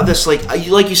 think about this. Like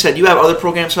you said, you have other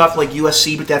programs off like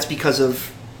USC, but that's because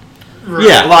of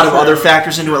Yeah. a lot of other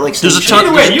factors into it. Like There's a station- ton-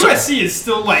 Either way, there's a- USC is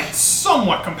still like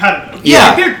somewhat competitive. Yeah.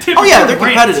 Like, they're typically they're ranked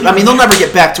competitive. team. I mean, they'll never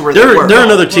get back to where they They're were.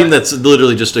 another team Right. that's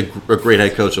literally just a great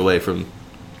head coach away from.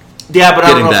 Yeah, but I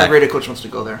don't getting know if back. a great coach wants to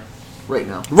go there right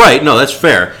now. Right, no, that's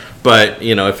fair. But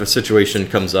if a situation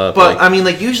comes up, But like, I mean,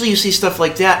 like usually you see stuff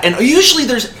like that, and usually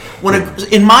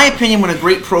in my opinion, when a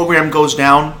great program goes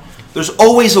down, there's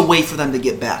always a way for them to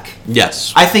get back.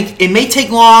 yes, I think it may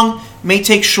take long, may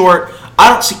take short. I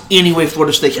don't see any way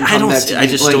Florida State can I come don't. back. See, to I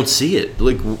just like, don't see it.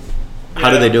 Like, how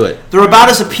do Yeah. they do it? They're about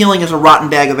as appealing as a rotten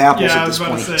bag of apples Yeah, I at was this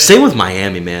about to point. say. Same with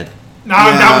Miami, man. No,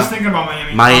 Yeah. I was thinking about Miami. I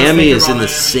was Miami thinking is about in the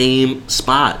Miami. same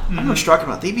spot. I don't know what you're talking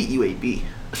about. They beat UAB.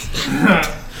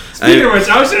 Speaking of which,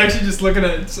 I was actually just looking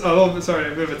at a little bit. Sorry,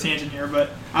 a bit of a tangent here,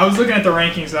 but I was looking at the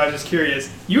rankings. And I was just curious.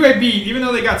 UAB, even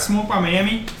though they got smoked by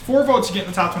Miami, 4 votes to get in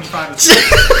the top 25.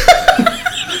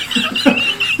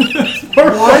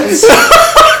 What?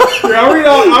 I'll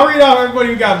read out everybody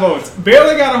who got votes.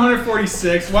 Baylor got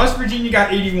 146. West Virginia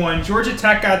got 81. Georgia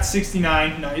Tech got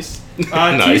 69. Nice.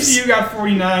 Nice. TCU got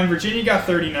 49. Virginia got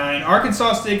 39.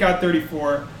 Arkansas State got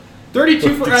 34.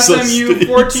 32 for SMU,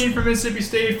 14 for Mississippi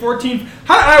State, 14.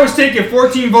 How did Iowa State get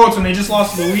 14 votes when they just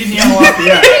lost to Louisiana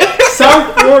Lafayette?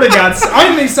 South Florida got. I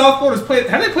didn't think South Florida's played.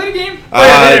 Have they played a game?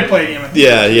 They did play a game. I think.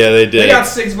 Yeah, they did. They got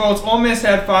 6 votes. Ole Miss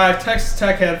had 5. Texas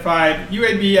Tech had 5.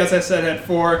 UAB, as I said, had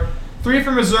 4. 3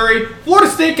 for Missouri. Florida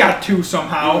State got 2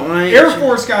 somehow. Right. Air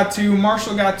Force got 2.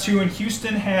 Marshall got 2, and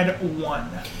Houston had 1.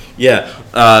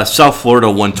 Yeah, South Florida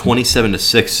won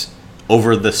 27-6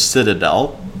 over the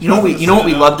Citadel. You know what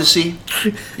we love to see?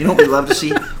 You know what we love to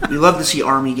see? We love to see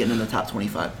Army getting in the top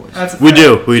 25, boys. We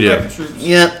do.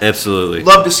 Yeah, Absolutely.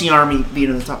 love to see Army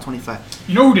being in the top 25.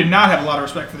 You know who did not have a lot of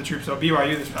respect for the troops, though?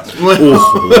 BYU this past week. Ooh,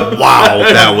 wow,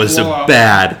 that was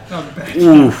bad. That was bad.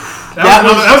 Oof. That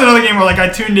was another game where I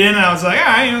tuned in and I was like, all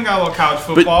right, got a little college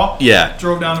football. But, yeah.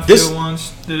 Drove down the field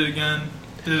once, did it again.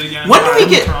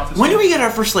 When do we get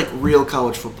our first real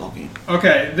college football game?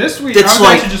 Okay, this week It's I was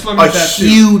actually just looking at that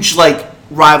huge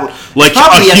rival, a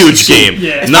huge game.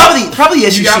 Yeah, it's probably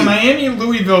SEC. You got Miami and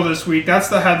Louisville this week. That's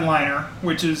the headliner,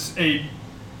 which is a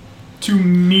 2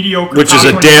 mediocre. Which is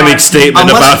a damning statement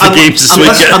about the games this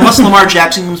weekend. Unless Lamar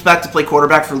Jackson comes back to play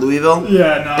quarterback for Louisville.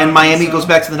 Yeah, no. And Miami goes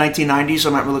back to the 1990s, so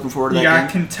I'm not really looking forward to that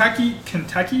game. You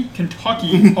got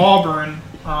Kentucky, Auburn.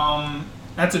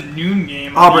 That's a noon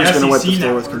game. Auburn's going to wipe the SEC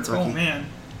floor with network. Kentucky. Oh man,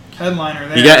 headliner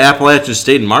there. You got Appalachian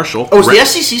State and Marshall. Oh, is the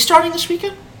SEC starting this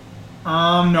weekend?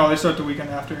 No, they start the weekend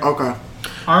after. Okay.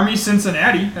 Army,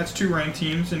 Cincinnati. That's 2 ranked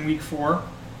teams in week 4.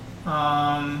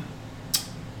 Let's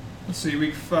see,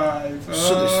 week 5.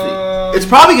 It's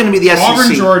probably going to be the SEC.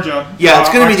 Auburn, Georgia. Yeah, it's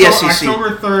going to be the SEC.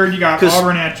 October 3rd, you got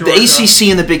Auburn at Georgia. The ACC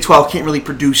and the Big 12 can't really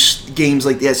produce games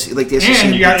like the SEC.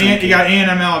 And you got A&M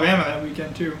Alabama that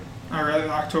weekend too.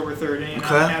 October 3rd, A&M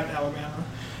at Alabama.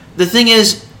 The thing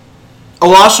is,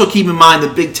 I'll also keep in mind the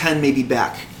Big 10 may be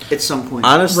back at some point.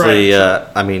 Honestly, Right.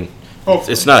 I mean,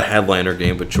 it's not a headliner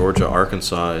game, but Georgia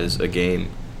Arkansas is a game.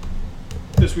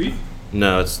 This week?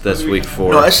 No, that's week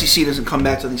 4. No, SEC doesn't come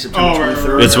back till September 23rd.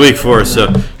 Right. It's week 4, so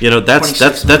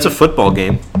that's a football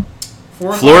game.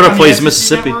 Florida plays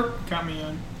Mississippi. Got me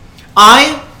in.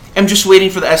 I am just waiting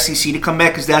for the SEC to come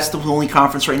back because that's the only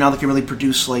conference right now that can really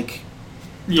produce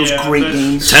those great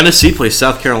games. Tennessee plays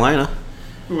South Carolina.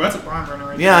 Ooh, that's a bomb runner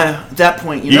right there. Yeah, at that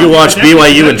point, you can watch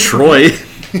BYU and Troy.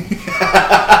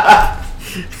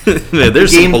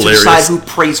 There's game some to hilarious. decide who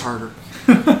prays harder.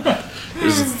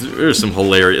 There's some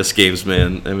hilarious games,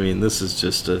 man. I mean, this is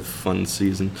just a fun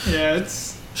season. Yeah,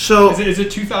 it's. So is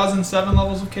it 2007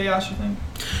 levels of chaos? You think?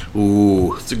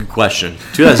 Ooh, that's a good question.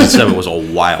 2007 was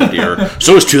a wild year.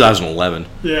 So was 2011.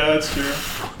 Yeah, that's true.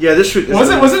 Yeah, this was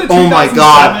it. Oh my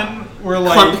God! Where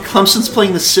Clemson's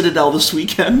playing the Citadel this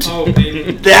weekend. Oh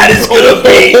baby, that is gonna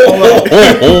be.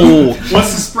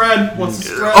 What's the spread? What's the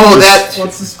spread?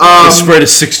 The spread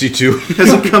is 62.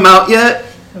 Hasn't come out yet.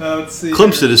 Let's see.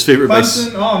 Clemson is favored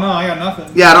Clemson? Oh no, I got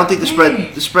nothing. Yeah, I don't think the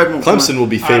spread won't. Clemson will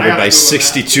be favored by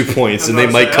 62 points, and they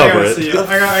might cover it.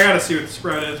 I gotta see what the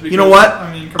spread is. You know what?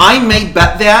 I may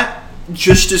bet that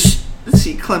just to let's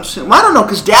see Clemson. Well, I don't know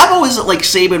because Dabo isn't like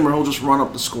Saban where he'll just run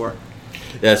up the score.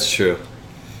 That's true.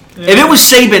 Yeah. If it was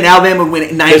Saban, Alabama would win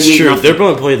at 98. That's true. If they're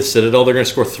going to play the Citadel, they're going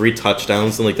to score 3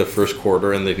 touchdowns in the first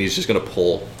quarter, and then he's just going to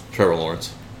pull Trevor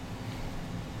Lawrence.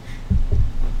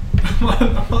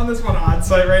 I'm on this one odd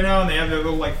site right now, and they have their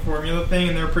little formula thing,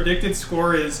 and their predicted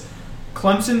score is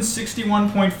Clemson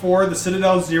 61.4, the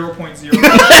Citadel 0.0.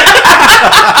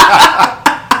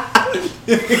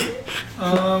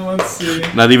 Let's see.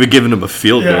 Not even giving him a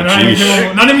field goal. Not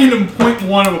even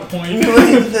 0.1 of a point.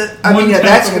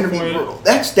 That's going to be brutal.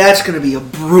 That's going to be a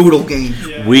brutal game.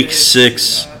 Yeah, Week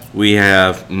 6, we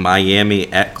have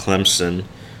Miami at Clemson.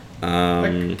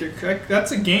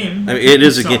 That's a game. I mean, it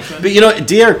is a game. But,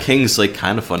 DR King's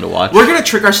kind of fun to watch. We're going to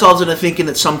trick ourselves into thinking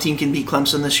that some team can beat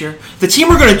Clemson this year. The team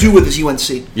we're going to do with is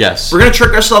UNC. Yes. We're going to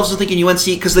trick ourselves into thinking UNC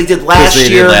because they did last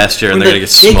year. And they're going to get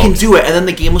smoked. They can do it. And then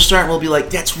the game will start and we'll be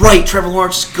like, that's right, Trevor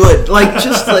Lawrence is good.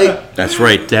 That's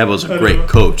right, Dabo's a great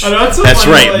coach. That's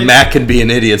right, Matt can be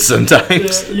an idiot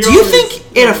sometimes. Yeah, do you think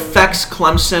it affects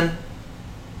Clemson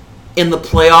in the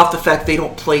playoff, the fact they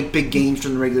don't play big games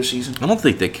during the regular season? I don't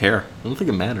think they care. I don't think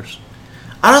it matters.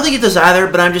 I don't think it does either,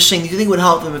 but I'm just saying, do you think it would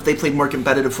help them if they played more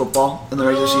competitive football in the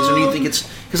regular season? Do you think it's...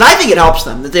 Because I think it helps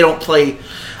them that they don't play...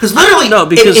 Because literally,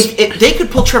 if they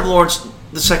could pull Trevor Lawrence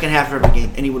the second half of every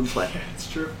game, and he wouldn't play. Yeah, it's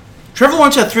true. Trevor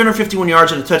Lawrence had 351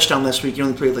 yards and a touchdown last week. He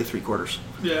only played 3 quarters.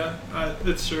 Yeah,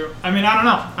 it's true. I mean, I don't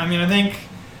know. I mean, I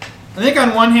think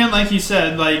on one hand, like you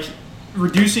said,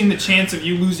 reducing the chance of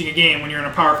you losing a game when you're in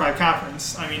a Power 5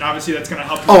 conference. I mean, obviously that's going to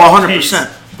help you. Oh,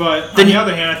 100%. But on the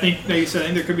other hand, I think, like you said, I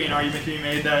think there could be an argument to be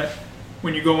made that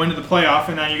when you go into the playoff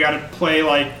and then you got to play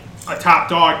like a top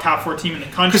 4 team in the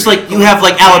country. Because like you have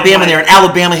like Alabama there, and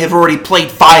Alabama have already played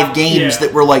 5 games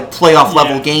that were like playoff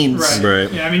level games.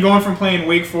 Right. Yeah, I mean going from playing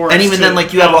Wake Forest, and even then,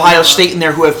 like you have Ohio State in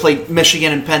there who have played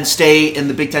Michigan and Penn State in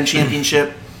the Big Ten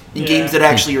championship in games that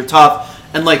actually are tough.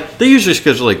 And like they usually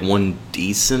schedule like one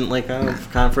decent like out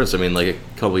of conference. I mean, like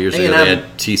a couple years ago they had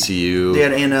TCU. They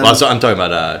had A&M. Well, I'm talking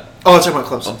about. I was talking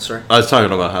about Clemson. Sorry, I was talking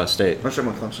about Ohio State. I was talking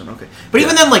about Clemson. Okay, but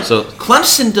even then, like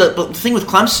Clemson. But the thing with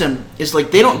Clemson is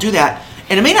like they don't do that.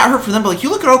 And it may not hurt for them, but like you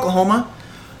look at Oklahoma.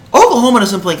 Oklahoma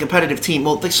doesn't play a competitive team.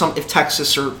 Well, if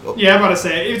Texas or I'm about to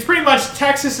say it's pretty much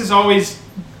Texas is always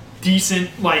decent.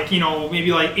 Like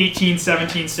maybe like 18,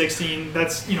 17, 16.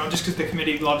 That's just because the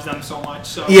committee loves them so much.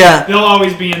 So they'll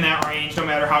always be in that range, no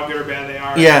matter how good or bad they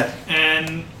are. Yeah,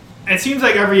 and it seems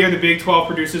like every year the Big 12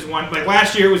 produces one. Like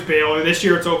last year it was Baylor. This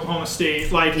year it's Oklahoma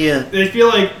State. Like they feel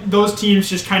like those teams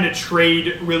just kind of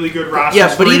trade really good rosters.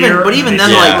 Yeah, but even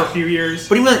then, like for a few years.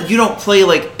 But even then, you don't play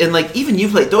even you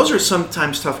play. Those are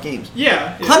sometimes tough games.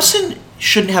 Yeah. Clemson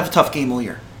shouldn't have a tough game all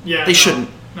year. Yeah, they shouldn't.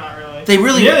 Not really. They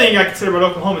really. The other thing I consider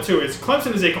about Oklahoma too is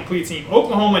Clemson is a complete team.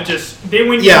 Oklahoma they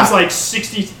win games like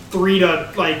 63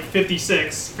 to like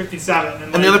 56, 57.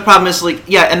 And the other problem is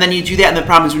and then you do that, and the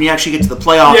problem is when you actually get to the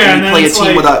playoff and you play a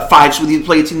team with you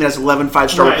play a team that has 11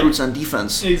 5-star recruits on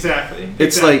defense. Exactly.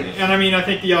 It's and I mean, I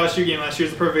think the LSU game last year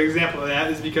is a perfect example of that,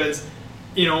 is because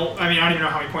I mean, I don't even know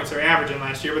how many points they're averaging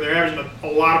last year, but they're averaging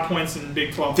a lot of points in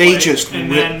Big 12 They play. just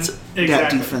ripped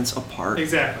that defense apart.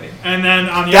 Exactly. And then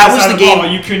on the other side of the ball,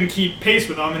 you couldn't keep pace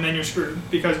with them, and then you're screwed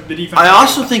because the defense... I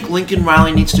also think Lincoln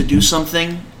Riley needs to do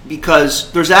something,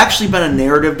 because there's actually been a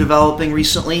narrative developing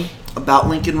recently about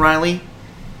Lincoln Riley,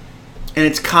 and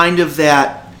it's kind of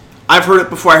that... I've heard it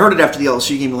before. I heard it after the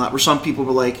LSU game a lot, where some people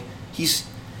were like, is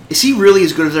he really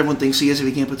as good as everyone thinks he is if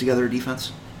he can't put together a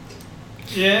defense?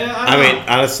 Yeah, I mean,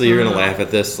 honestly, you're going to laugh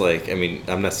at this. Like, I mean,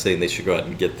 I'm not saying they should go out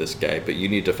and get this guy, but you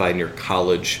need to find your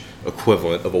college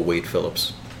equivalent of a Wade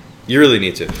Phillips. You really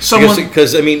need to.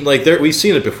 Because I mean, like, we've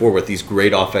seen it before with these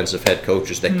great offensive head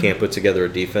coaches that can't put together a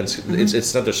defense.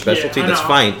 It's not their specialty. That's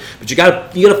fine. But you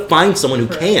gotta find someone who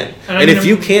can. And if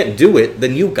you can't do it,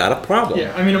 then you got a problem.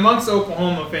 Yeah, I mean, amongst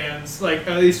Oklahoma fans, like,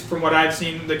 at least from what I've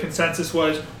seen, the consensus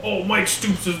was, oh, Mike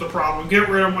Stoops is the problem. Get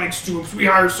rid of Mike Stoops. We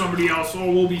hire somebody else.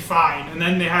 Oh, we'll be fine. And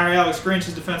then they hire Alex Grinch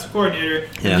as defensive coordinator.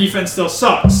 The defense still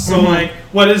sucks. So, like,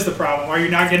 what is the problem? Are you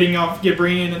not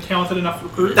bringing in a talented enough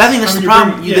recruit? I think that's the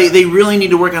problem. They really need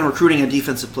to work on recruiting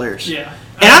defensive players. Yeah.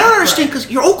 And I don't understand,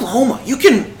 because you're Oklahoma. You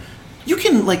can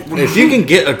like recruit. If you can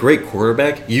get a great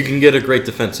quarterback, you can get a great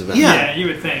defensive end. Yeah, you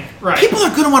would think. Right. People are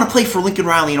going to want to play for Lincoln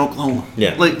Riley in Oklahoma.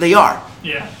 Yeah. Like, they are.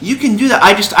 Yeah. You can do that.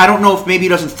 I don't know if maybe he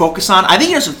doesn't focus on. I think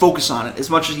he doesn't focus on it as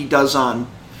much as he does on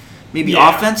maybe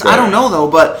offense. Right. I don't know though,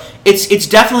 but it's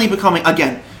definitely becoming,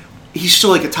 again, he's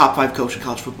still like a top 5 coach in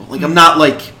college football. Like, I'm not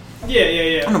like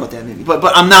Yeah. I don't know about that maybe,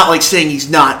 but I'm not like saying he's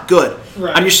not good.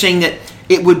 Right. I'm just saying that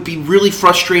it would be really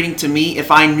frustrating to me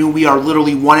if I knew we are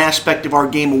literally one aspect of our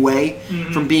game away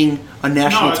from being a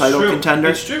national title contender.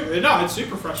 It's true. No, it's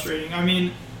super frustrating. I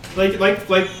mean, like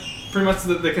pretty much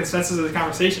the consensus of the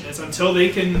conversation is until they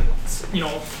can,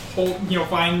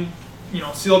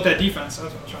 seal up that defense.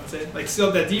 That's what I was trying to say. Like, seal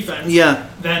up that defense. Yeah.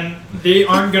 Then they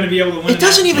aren't going to be able to win. It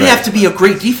doesn't even have to be a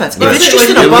great defense. Right. If it's just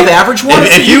an above average one.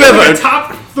 If you have a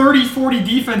top 30, 40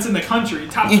 defense in the country,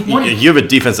 top 20. You have a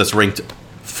defense that's ranked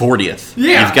 40th.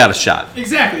 Yeah. You've got a shot.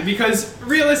 Exactly, because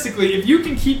realistically, if you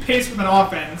can keep pace with an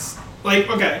offense, like,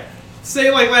 okay,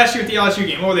 say like last year at the LSU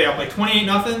game, what were they up, like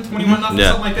 28-0, 21-0,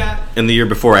 something like that? And the year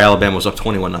before, Alabama was up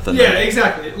 21-0. Yeah,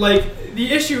 exactly. Like,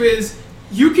 the issue is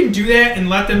you can do that and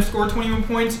let them score 21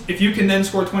 points if you can then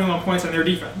score 21 points on their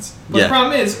defense. But the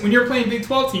problem is, when you're playing Big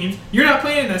 12 teams, you're not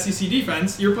playing an SEC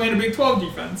defense, you're playing a Big 12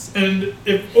 defense. And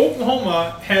if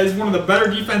Oklahoma has one of the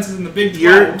better defenses in the Big 12...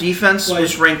 Your defense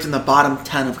was ranked in the bottom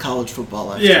 10 of college football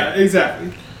last year. Yeah,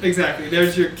 exactly. Exactly.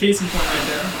 There's your case in point right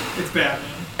there. It's bad,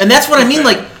 man. And that's what I mean,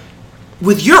 like,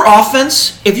 with your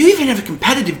offense, if you even have a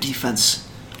competitive defense...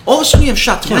 all of a sudden you have a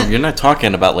shot to win. You're not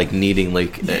talking about like needing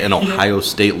like an Ohio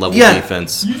State level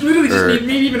defense. You literally just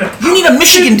need even a... You need a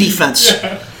Michigan defense.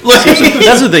 Yeah.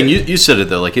 That's the thing. You said it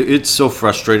though. Like it's so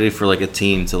frustrating for like a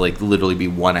team to like literally be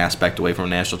one aspect away from a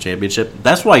national championship.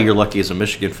 That's why you're lucky as a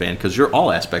Michigan fan, because you're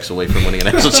all aspects away from winning a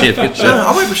national championship.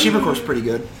 Our wide receiver corps is pretty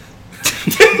good.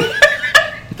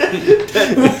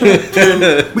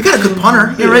 We got a good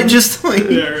punter, yeah, right? Just like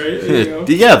Yeah, right. There you go.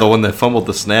 Yeah, the one that fumbled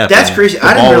the snap. That's and crazy. the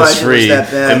I didn't ball realize it was free,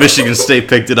 that bad. And Michigan State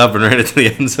picked it up and ran it to the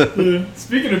end zone. Yeah.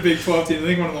 Speaking of Big 12 teams, I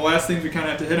think one of the last things we kind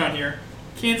of have to hit on here,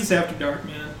 Kansas after dark,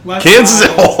 man. Kansas,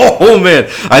 oh man,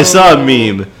 I saw a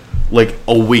meme like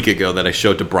a week ago that I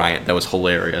showed to Bryant. That was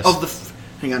hilarious. of the.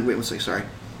 Hang on, wait one second. Sorry.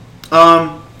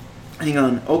 Hang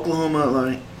on.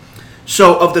 Oklahoma.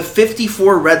 So of the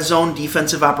 54 red zone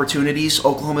defensive opportunities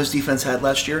Oklahoma's defense had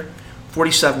last year,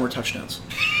 47 were touchdowns.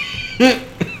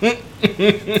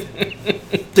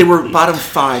 They were bottom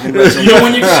 5 in red zone. You know,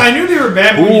 I knew they were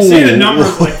bad, but when you say the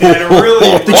numbers like that, it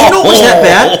really. Did you know it was that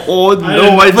bad? Oh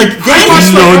no! I Like, didn't.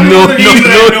 that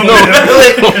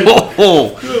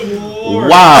No!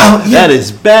 Wow, yeah. that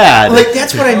is bad. Like,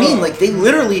 that's what I mean. Like, they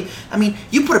literally. I mean,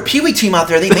 you put a Pee Wee team out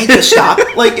there, they make this stop.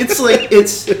 Like, it's.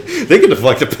 They can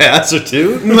deflect a pass or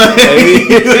two.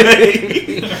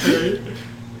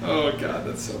 Oh god,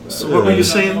 that's so bad. So what were you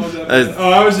saying?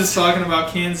 I was just talking about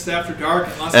Kansas after dark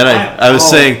and Los And Angeles. I was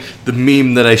saying the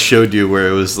meme that I showed you where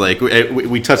it was like,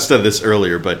 we touched on this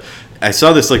earlier, but I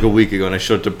saw this like a week ago and I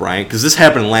showed it to Bryant because this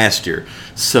happened last year.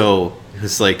 So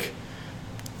it's like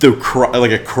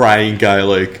like a crying guy,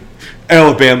 like,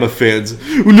 Alabama fans,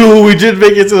 no, we didn't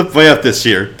make it to the playoff this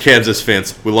year. Kansas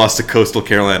fans, we lost to Coastal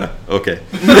Carolina. Okay.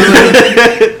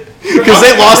 Because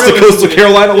they lost to Coastal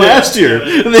Carolina last year.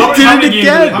 And they did it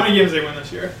again. How many games did they win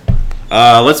this year?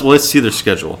 Let's see their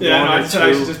schedule. Yeah, no, I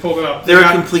just pulled it up. They're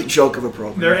a complete joke of a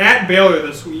program. They're at Baylor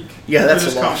this week. Yeah, that's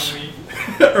This a loss. coming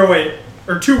week.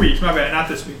 or 2 weeks, my bad. Not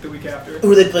this week, the week after.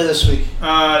 Who do they play this week?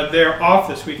 They're off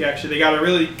this week, actually. They got to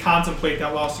really contemplate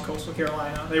that loss to Coastal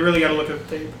Carolina. They really got to look at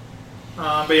the tape.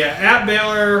 But yeah, at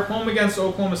Baylor, home against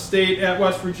Oklahoma State, at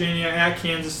West Virginia, at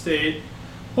Kansas State,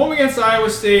 home against Iowa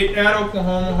State, at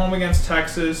Oklahoma, home against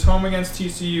Texas, home against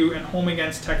TCU, and home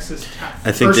against Texas Tech.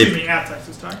 I think at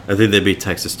Texas Tech. I think they beat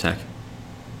Texas Tech.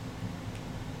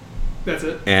 That's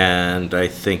it. And I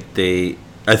think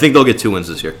they'll get 2 wins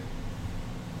this year.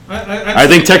 I I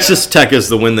think Texas Tech is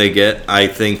the win they get. I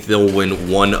think they'll win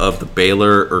one of the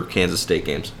Baylor or Kansas State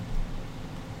games.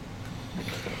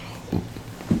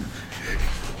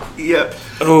 Yep.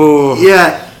 Oh.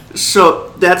 Yeah.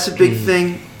 So that's a big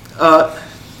thing.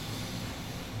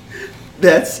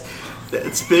 That's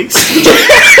big.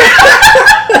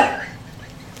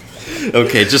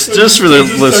 Okay, just for the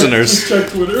listeners. Check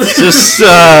Twitter.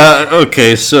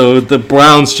 Okay, so the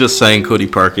Browns just signed Cody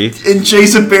Parkey. And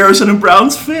Jason Barrison, a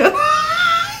Browns fan.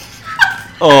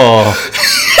 Oh.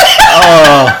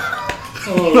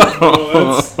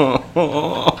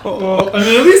 Well, I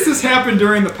mean, at least this happened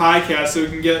during the podcast, so we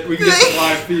can get some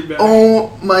live feedback.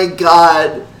 Oh my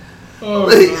God. Oh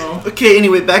no. Okay.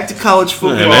 Anyway, back to college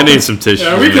football. Man, I need some tissue.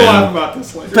 Yeah, we can man. laugh about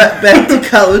this later. Back to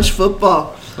college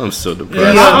football. I'm so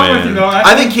depressed, Yeah, I'm with you, man. though.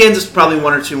 I think Kansas probably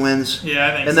 1 or 2 wins. Yeah,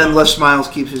 I think And so. then Les Miles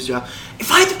keeps his job. If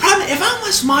I'm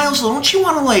Les Miles, though, don't you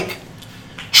want to like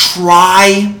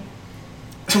try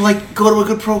to like go to a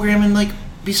good program and like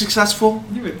be successful?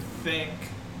 You would think.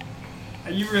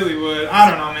 You really would. I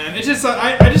don't know, man. It's just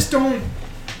I just don't.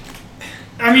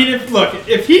 I mean,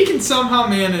 if he can somehow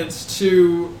manage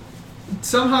to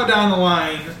down the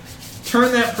line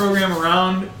turn that program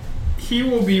around, he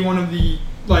will be one of the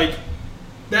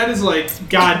that is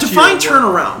God. Define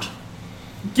turnaround.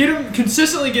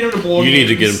 Consistently get him to bowl You games.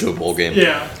 need to get him to a bowl game.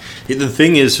 Yeah. The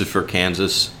thing is for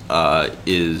Kansas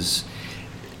is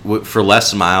for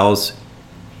Les Miles,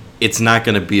 it's not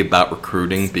going to be about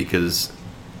recruiting because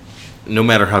no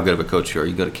matter how good of a coach you are,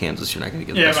 you go to Kansas, you're not going to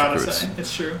get the Yeah, best about to recruits. say.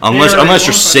 It's true. Unless They you're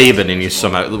qualified. Saban and you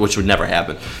somehow, which would never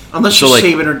happen. Unless So, you're like,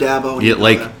 Saban or Dabo. and Yeah, you know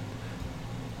like that.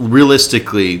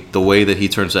 realistically, the way that he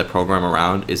turns that program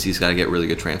around is he's got to get really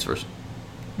good transfers.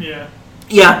 Yeah.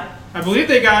 Yeah. I believe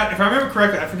they got, if I remember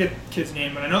correctly, I forget the kid's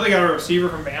name, but I know they got a receiver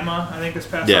from Bama, I think, this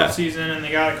past offseason, and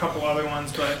they got a couple other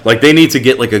ones, but Like they need to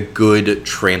get like a good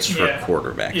transfer Yeah.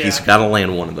 quarterback. Yeah. He's got to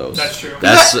land one of those. That's true.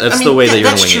 That's the way that you're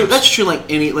going that's to win true. games. That's true. Like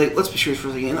any, let's be serious for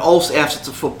a second. In all facets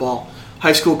of football,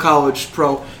 high school, college,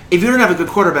 pro, if you don't have a good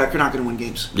quarterback, you're not going to win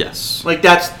games. Yes. Like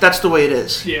that's the way it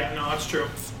is. yeah, no, that's true.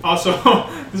 Also,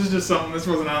 this is just something, this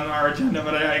wasn't on our agenda,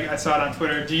 but I saw it on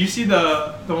Twitter. Do you see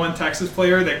the one Texas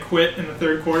player that quit in the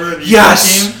third quarter of the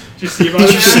Yes! game? Did you see about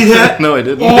Did you see that? No, I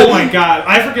didn't. Oh my god,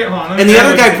 I forget. Hold on, let me And the tell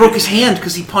other you. guy broke his hand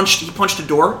because he punched a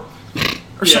door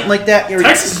or something like that.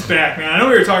 Texas is back, man. I know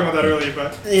we were talking about that earlier,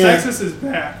 but Yeah. Texas is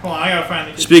back. Hold on, I gotta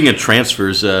find the. Speaking of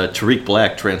transfers, Tariq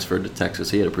Black transferred to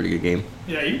Texas. He had a pretty good game.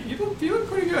 Yeah, you look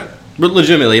pretty good. But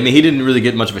legitimately, I mean, he didn't really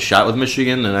get much of a shot with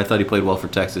Michigan, and I thought he played well for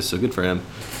Texas, so good for him.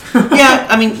 Yeah,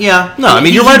 I mean, yeah. No, I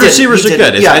mean, your wide receivers are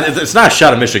good. It's not a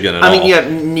shot at Michigan at all. I mean, yeah,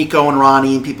 Nico and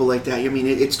Ronnie and people like that. I mean,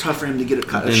 it's tough for him to get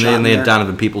a shot and they had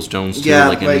Donovan Peoples-Jones, too. Yeah,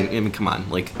 I mean, come on.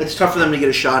 It's tough for them to get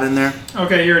a shot in there.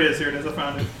 Okay, here it is. I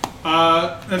found it.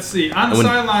 Let's see. On the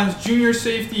sidelines, junior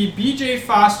safety B.J.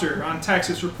 Foster on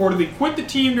Texas reportedly quit the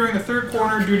team during the third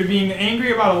quarter due to being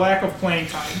angry about a lack of playing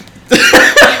time.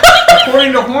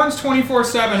 According to Horns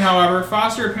 24/7, however,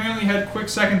 Foster apparently had quick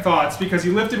second thoughts because he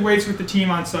lifted weights with the team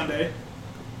on Sunday.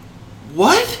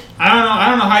 What? I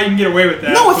don't know how you can get away with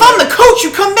that. No, if I'm the coach,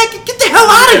 you come back and get the hell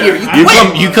out of here.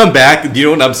 You come back. Do you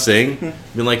know what I'm saying?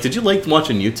 Being like, did you like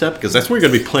watching UTEP? Because that's where you're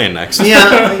going to be playing next.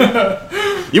 Yeah.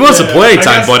 You want some playing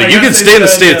time, buddy. You can stay in the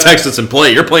state of Texas and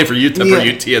play. You're playing for UTEP or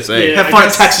UTSA. Yeah, have fun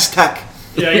at Texas Tech.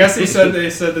 Yeah, I guess they said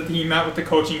that he met with the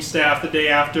coaching staff the day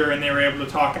after and they were able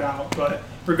to talk it out. But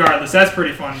regardless, that's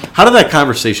pretty funny. How did that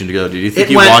conversation go? Do you think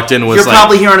he walked in and was you're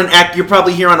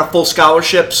probably here on a full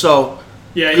scholarship, so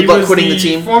yeah, good luck quitting the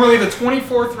team. Formerly the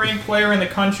 24th ranked player in the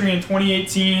country in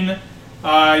 2018. He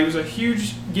was a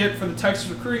huge get for the Texas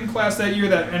recruiting class that year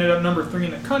that ended up number 3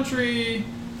 in the country.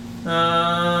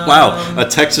 Wow, a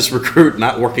Texas recruit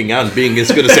not working out and being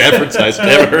as good as advertised.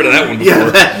 Never heard of that one before.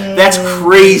 Yeah, that's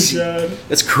crazy.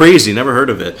 That's crazy. Never heard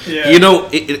of it. Yeah. You know,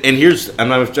 and here's I'm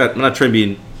not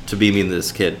trying to be mean to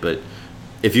this kid, but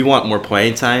if you want more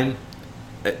playing time,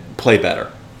 play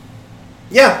better.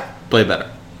 Yeah, play better.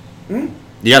 Mm-hmm.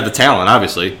 You have the talent,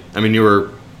 obviously. I mean, you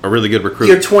were a really good recruit.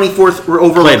 You're 24th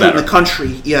overall in the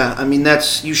country. Yeah, I mean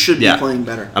you should be playing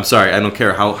better. I'm sorry, I don't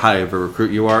care how high of a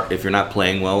recruit you are. If you're not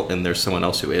playing well and there's someone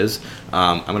else who is,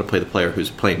 I'm going to play the player who's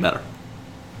playing better.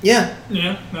 Yeah,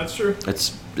 that's true.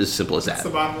 It's as simple as that. That's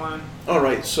the bottom line. All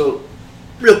right, so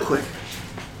real quick,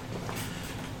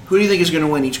 who do you think is going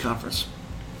to win each conference?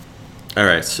 All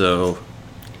right, so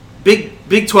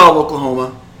Big 12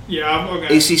 Oklahoma. Yeah,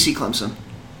 okay. ACC Clemson.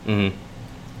 Mm-hmm.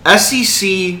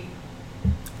 SEC.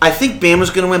 I think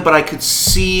Bama's going to win, but I could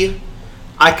see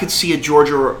a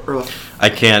Georgia or I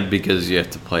can't because you have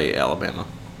to play Alabama.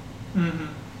 Mm-hmm.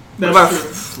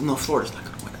 That's true. No, Florida's not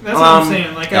going to win it. That's what I'm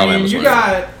saying. Alabama's you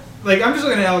got I'm just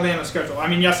looking at Alabama's schedule. I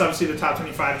mean, yes, obviously the top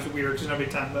 25 is weird because no Big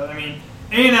Ten, but I mean,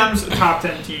 A&M's a top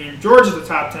 10 team, Georgia's a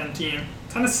top 10 team,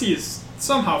 Tennessee is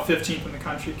somehow 15th in the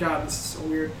country. God, this is so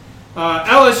weird.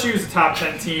 LSU is a top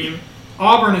 10 team.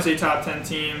 Auburn is a top 10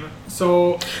 team.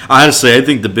 So honestly, I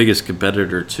think the biggest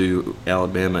competitor to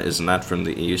Alabama is not from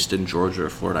the East in Georgia or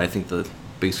Florida. I think the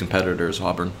biggest competitor is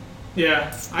Auburn.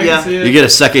 Yeah, I can see it. You get a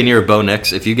second year of Bo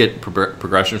Nix. If you get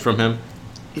progression from him.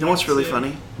 You know what's really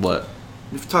funny? What?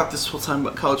 We've talked this whole time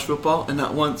about college football, and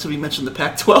not once have we mentioned the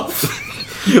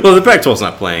Pac-12. Well, the Pac-12's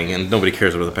not playing, and nobody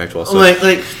cares about the Pac-12. So.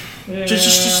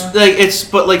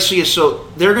 So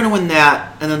they're going to win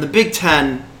that, and then the Big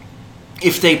Ten,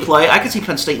 if they play, I could see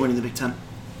Penn State winning the Big Ten.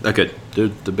 Okay, they're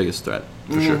the biggest threat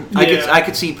for sure. I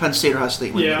could see Penn State or Ohio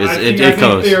State winning. Yeah, I think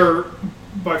they're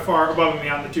by far above and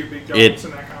beyond the two big dogs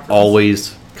in that conference. It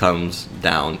always comes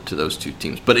down to those two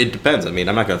teams, but it depends. I mean,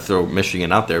 I'm not going to throw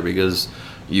Michigan out there because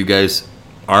you guys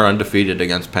are undefeated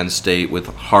against Penn State with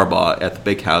Harbaugh at the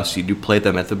Big House. You do play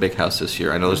them at the Big House this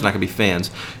year. I know there's not going to be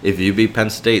fans. If you beat Penn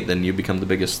State, then you become the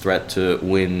biggest threat to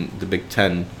win the Big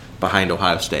Ten behind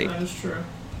Ohio State. That is true.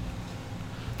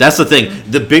 That's the thing.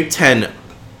 The Big Ten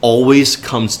always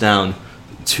comes down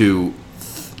to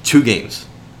 2 games.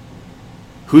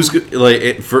 Who's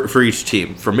good, for each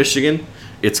team? For Michigan,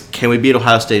 it's can we beat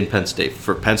Ohio State and Penn State?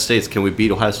 For Penn State, it's can we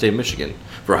beat Ohio State and Michigan?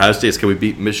 For Ohio State, it's can we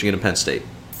beat Michigan and Penn State?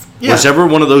 Yeah. Whichever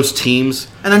one of those teams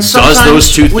and then does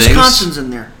those 2 things. Wisconsin's in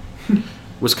there.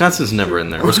 Wisconsin's never in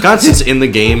there. Wisconsin's in the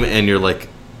game, and you're like,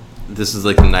 this is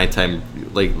like the nighttime,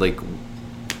 like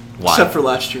why? Except for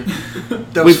last year.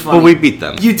 That was funny. But we beat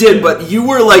them. You did, but you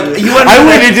were like, I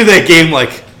went into that game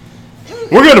like,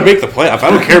 we're going to make the playoff. I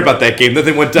don't care about that game. Then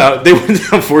they went down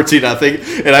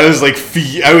 14-0, and I was like,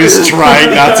 I was trying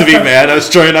not to be mad. I was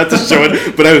trying not to show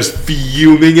it, but I was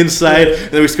fuming inside.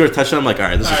 And then we scored a touchdown. I'm like, all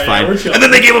right, this is fine. And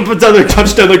then they gave up another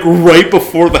touchdown like right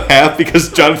before the half because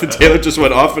Jonathan Taylor just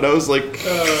went off, and I was like,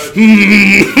 because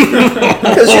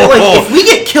you're like, if we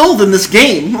get killed in this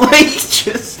game,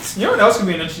 just. You know what else could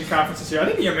be an interesting conference this year? I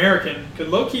think the American could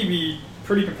low-key be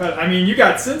pretty competitive. I mean, you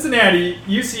got Cincinnati,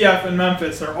 UCF, and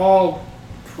Memphis are all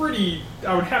pretty,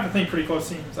 I would have to think, pretty close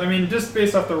teams. I mean, just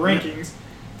based off the rankings.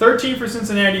 13 for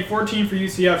Cincinnati, 14 for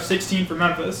UCF, 16 for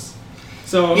Memphis.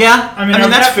 So yeah, I mean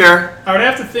that's fair. I would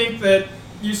have to think that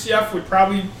UCF would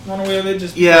probably run away with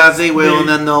it. They will, and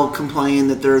then they'll complain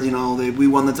that we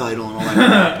won the title and all that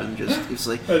crap. And it's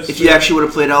like if you actually would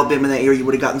have played Alabama that year, you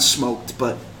would have gotten smoked.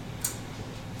 But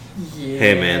yeah.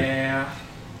 Hey man,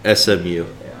 SMU,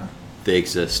 they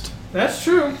exist. That's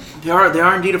true. They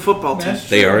are indeed a football team. That's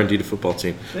They true. are indeed a football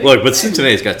team. Look, but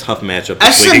Cincinnati's got a tough matchup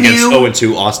this SMU week against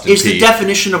 0-2 Austin Is Peay. the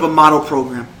definition of a model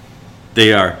program.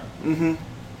 They are. Mm-hmm.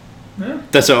 Yeah.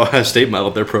 That's how Ohio State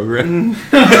modeled their program.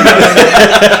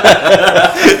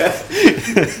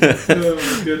 Oh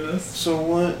my goodness. So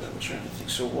what? I'm trying to think.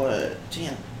 So what?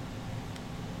 Damn.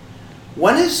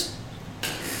 When is...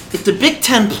 If the Big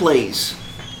Ten plays,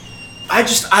 I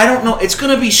don't know. It's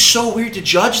going to be so weird to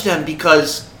judge them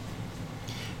because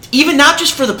even not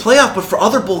just for the playoff, but for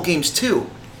other bowl games too.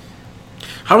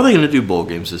 How are they going to do bowl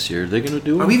games this year? Are they going to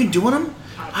do them? Are we even doing them?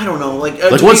 I don't know. Like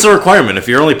What's the requirement? If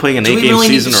you're only playing an do we 8-game really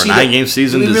need to season or a see 9-game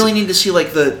season, Do we does really need to see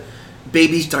like the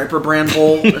baby's diaper brand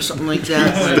bowl or something like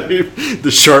that?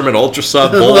 the Charmin Ultra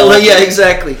Soft Bowl? Yeah,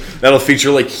 exactly. That'll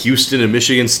feature like Houston and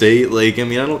Michigan State. Like, I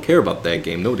mean, I don't care about that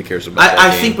game. Nobody cares about that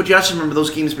I game. think, but you have to remember those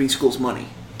games bring schools money.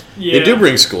 Yeah. They do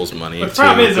bring schools money. But the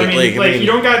problem is, I but, mean, you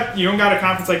don't got a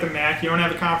conference like the MAC. You don't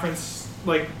have a conference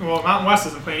like Mountain West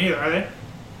isn't playing either, are they?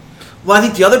 Well, I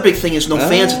think the other big thing is no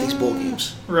fans at these bowl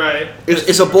games. Right.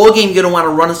 Is a bowl game going to want to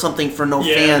run something for no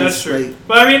Yeah, fans? that's true. Like,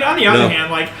 But I mean, on the other No.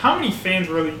 hand, like, how many fans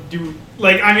really do?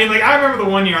 Like, I mean, like, I remember the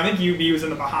one year. I think UB was in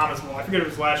the Bahamas Bowl. I forget if it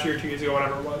was last year or 2 years ago,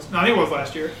 whatever it was. No, I think it was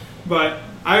last year. But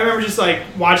I remember just like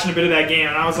watching a bit of that game,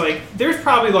 and I was like, "There's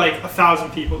probably like 1,000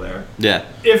 people there, Yeah.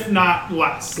 if not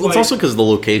less." Well, it's Like, also because of the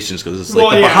locations, because it's like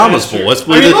well, the yeah, Bahamas that's Bowl. true. Let's,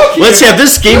 I mean, low-key, let's have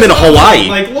this game in Hawaii.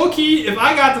 Like, low key, if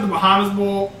I got to the Bahamas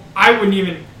Bowl, I wouldn't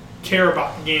even care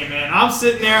about the game, man. I'm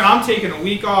sitting there, I'm taking a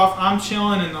week off, I'm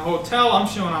chilling in the hotel, I'm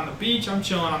chilling on the beach, I'm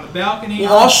chilling on the balcony.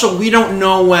 well, also, we don't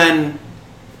know when.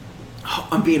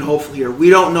 I'm being hopeful here. We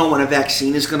don't know when a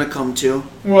vaccine is going to come too.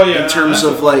 Well, yeah, in terms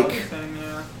that's of, a like- thing,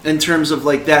 yeah. In terms of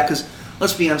like that, because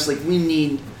let's be honest, like we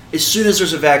need as soon as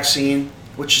there's a vaccine,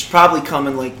 which is probably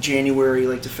coming like January,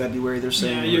 like to February. They're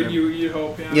saying. Yeah, or whatever. you'd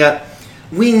hope, yeah. Yeah,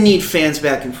 we need fans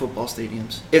back in football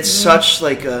stadiums. It's such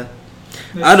like a.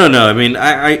 I don't know. I mean,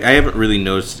 I haven't really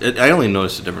noticed. I only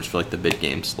noticed the difference for like the big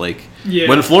games. Like Yeah.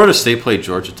 when Florida State played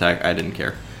Georgia Tech, I didn't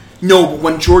care. No, but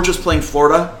when Georgia's playing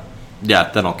Florida, Yeah,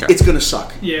 then I'll care. it's gonna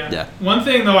suck. Yeah. Yeah. One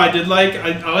thing though I did like,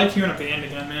 I like hearing a band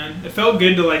again, man. It felt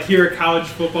good to like hear a college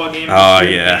football game. Oh, with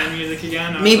yeah. band music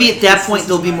again. I was Maybe like, at that this point is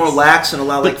they'll be more nice. lax and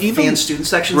allow But like even- fan student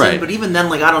sections right. in. But even then,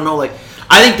 like I don't know, like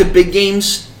I think the big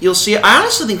games you'll see. I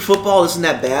honestly think football isn't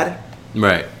that bad.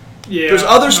 Right. Yeah. There's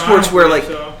other No, I sports don't where think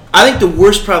like so. I think the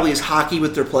worst probably is hockey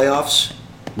with their playoffs.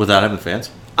 Without having fans,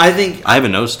 I think, I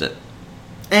haven't noticed it.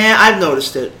 I've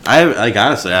noticed it.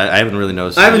 Honestly, I haven't really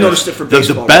noticed. I haven't yet. noticed it for The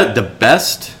baseball. the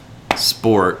best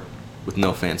sport with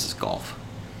no fans is golf.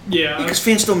 Yeah. Because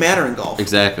fans don't matter in golf.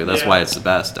 Exactly. That's Yeah. why it's the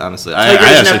best. Honestly, Tiger I doesn't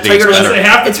actually have- think it's Tiger doesn't better. Say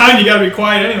half the time you gotta be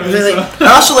quiet anyway. And, So. and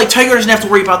also, like Tiger doesn't have to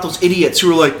worry about those idiots who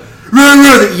are like "Rah,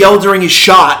 rah," that yell during his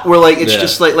shot. Where like it's Yeah.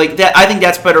 just like that. I think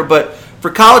that's better. But for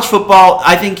college football,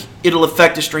 I think it'll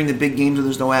affect us during the big games when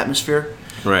there's no atmosphere.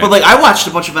 Right. But like I watched a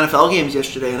bunch of NFL games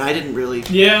yesterday, and I didn't really.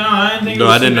 Yeah, no, I didn't think No, it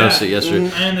was I didn't too notice bad. it yesterday.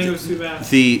 I didn't think it was too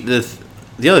bad.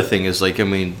 The other thing is like, I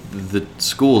mean, the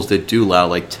schools that do allow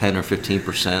like 10 or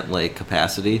 15% like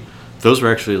capacity, those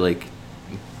were actually like,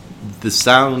 the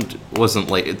sound wasn't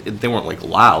like they weren't like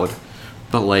loud,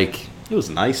 but like it was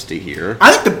nice to hear.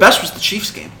 I think the best was the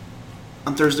Chiefs game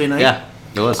on Thursday night. Yeah,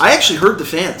 it was. I actually heard the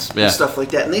fans Yeah. and stuff like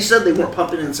that, and they said they weren't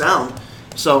pumping in sound.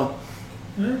 So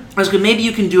I was good. Maybe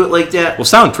you can do it like that. Well,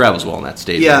 sound travels well in that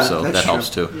stadium, Yeah, so that's that true. helps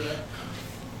too. Yeah.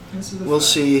 This is the We'll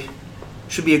fact. see.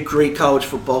 Should be a great college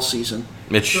football season.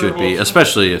 It Sure, should be, hopefully.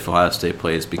 especially if Ohio State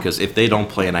plays, because if they don't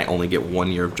play and I only get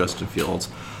 1 year of Justin Fields,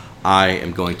 I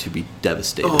am going to be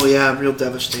devastated. Oh yeah, real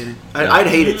devastating. Yeah. I'd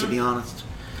hate it to be honest.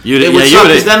 You'd- It would yeah, suck you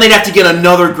because then they'd have to get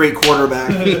another great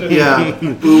quarterback. Yeah.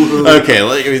 Boo-hoo. Okay,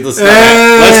 let's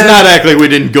not act like we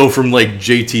didn't go from like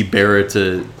JT Barrett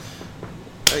to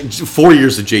 4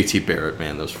 years of JT Barrett.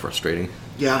 Man, that was frustrating.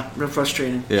 Yeah, real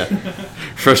frustrating. Yeah,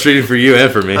 frustrating for you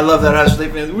and for me. I love that Ohio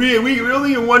State fans. We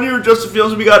only in 1 year of Justin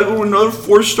Fields. We got to go with another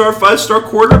 4-star, 5-star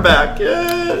quarterback.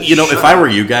 Yeah. You know, if I were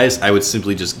you guys, I would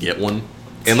simply just get one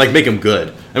and like make him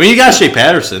good. I mean, you got Shea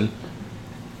Patterson.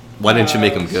 Why didn't you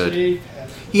make him good?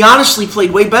 He honestly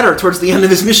played way better towards the end of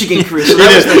his Michigan career. So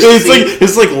that was nice to It's see. like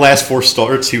his like last 4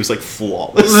 starts, he was like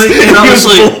flawless. Like, and he I was was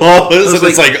like- flawless, I was and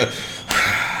it's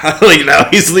like, like now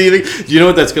he's leaving. Do you know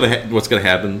what that's gonna what's gonna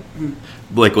happen?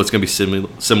 Like what's gonna be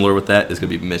similar with that is gonna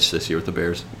be Mitch this year with the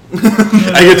Bears.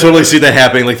 I can totally see that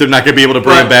happening. Like they're not gonna be able to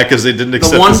bring him But back because they didn't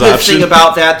accept the one his good option. thing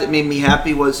about that made me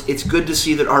happy was it's good to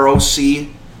see that our OC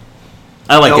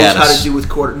I like knows how Gaddis. to do with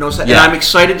quarter. Knows how, Yeah. And I'm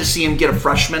excited to see him get a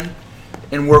freshman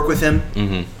and work with him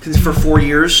for 4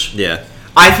 years. Yeah.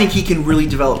 I think he can really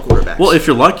develop quarterbacks. Well, if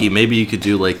you're lucky, maybe you could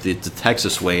do like the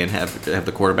Texas way and have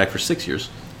the quarterback for 6 years.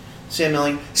 Sam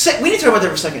Ellinger. We need to talk about that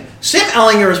for a second. Sam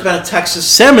Ellinger has been at Texas.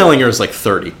 Sam Ellinger is like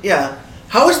 30. Yeah.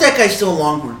 How is that guy still a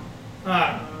Longhorn?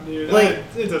 I don't know, dude. Like-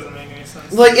 It doesn't make any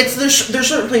sense. Like, there's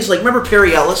certain places, like, remember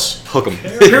Perry Ellis? Hook him.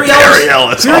 Perry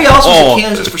Ellis was in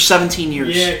Kansas for 17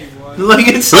 years. Yeah, he was. Like,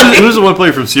 it's Who's the one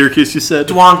player from Syracuse you said?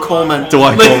 Dwan Coleman.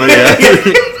 Dwight Like- Coleman,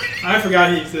 yeah. I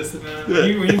forgot he existed, man.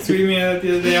 When you tweeted me that the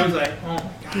other day, I was like, oh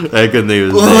my god. I couldn't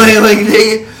think of his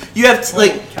name. You have to, Holy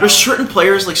cow. there's certain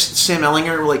players like Sam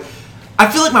Ellinger where, like,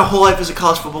 I feel like my whole life as a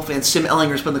college football fan, Sam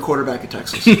Ellinger's been the quarterback at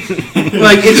Texas.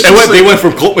 Like, it's just They went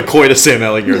from Colt McCoy to Sam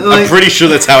Ellinger. Like- I'm pretty sure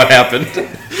that's how it happened.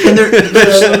 and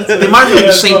they might as well be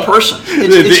the same person.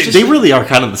 They really are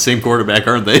kind of the same quarterback,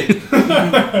 aren't they?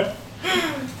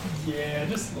 Yeah,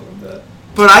 just a little bit.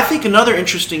 But I think another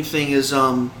interesting thing is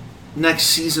next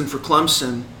season for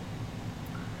Clemson.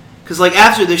 Because, like,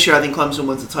 after this year, I think Clemson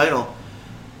wins the title.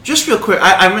 Just real quick,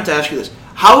 I meant to ask you this.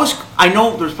 I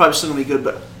know there's probably still going to be good,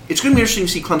 but it's going to be interesting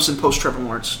to see Clemson post Trevor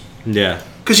Lawrence. Yeah.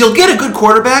 Because you'll get a good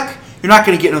quarterback, you're not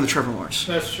going to get another Trevor Lawrence.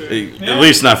 That's true. At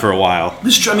least not for a while.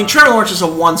 Trevor Lawrence is a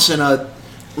once in a,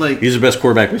 like, He's the best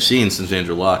quarterback we've seen since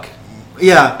Andrew Luck.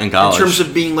 yeah, in college. terms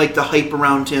of being, like, the hype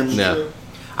around him. Yeah. True.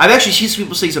 I've actually seen some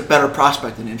people say he's a better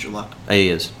prospect than Andrew Luck. He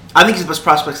is. I think he's the best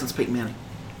prospect since Peyton Manning.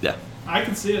 Yeah. I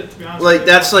can see it, to be honest. Like, with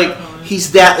that's you. like, Definitely.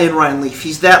 he's that in Ryan Leaf.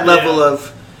 He's that level Yeah.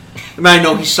 of, I mean, I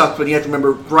know he sucked, but you have to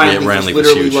remember Ryan Leaf was Leaf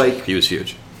literally huge. like, He was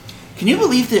huge. can you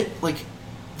believe that, like,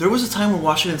 there was a time when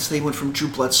Washington State went from Drew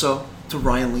Bledsoe to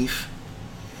Ryan Leaf?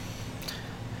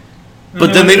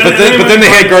 But then they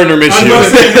had Gardner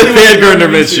Minshew. They had Gardner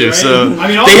Minshew, so I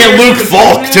mean, all they had the Luke players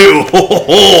Falk that too.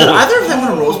 Did either of them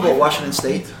win a Rose Bowl at Washington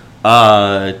State?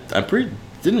 I'm pretty.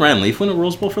 Didn't Ryan Leaf win a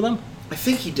Rose Bowl for them? I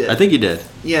think he did. I think he did.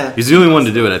 Yeah. He's the only one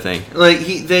to do it. I think. Like,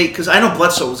 because I know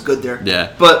Bledsoe was good there.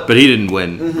 Yeah. But he didn't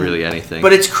win really anything.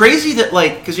 But it's crazy that,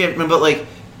 like, because you have to remember, like,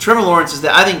 Trevor Lawrence is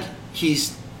that, I think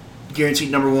he's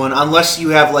guaranteed number one, unless you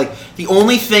have, like, the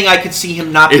only thing I could see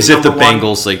him not is being if the number one,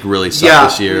 Bengals like really suck Yeah.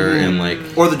 this year and like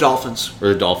or the Dolphins. or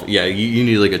the Dolphins? Yeah, you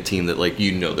need like a team that like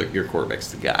that your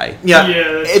quarterback's the guy. Yeah, Yeah,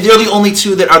 that's- they're the only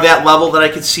two that are that level that I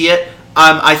could see it.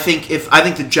 I think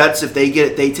the Jets, if they get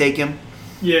it, they take him.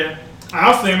 Yeah. I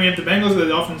also think, I mean, if the Bengals or the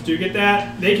Dolphins do get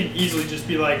that, they can easily just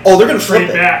be like, Oh, they're gonna flip trade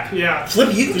it. back. Yeah.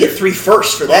 Flip, you can get 3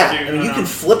 firsts for that. dude, I mean, I you know. can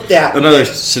flip that. Another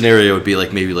scenario would be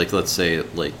like maybe like let's say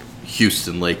like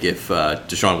Houston, like if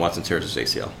Deshaun Watson tears his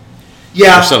ACL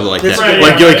Yeah, or something like that's that.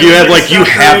 good. Like you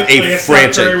have a Steph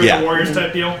franchise. Curry with Yeah, the Warriors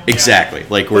type deal. exactly.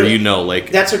 Like where you know like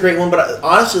That's a great one, but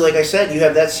honestly, like I said, you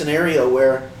have that scenario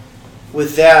where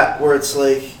it's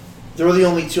like they're the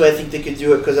only two I think that could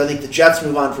do it because I think the Jets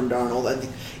move on from Darnold. I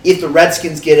think if the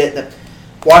Redskins get it, if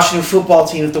the Washington football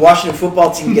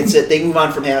team gets it, they move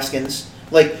on from Haskins.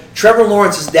 Like Trevor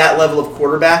Lawrence is that level of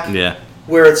quarterback yeah.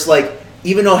 where it's like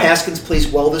even though Haskins plays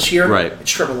well this year, Right. it's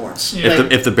Trevor Lawrence. Yeah.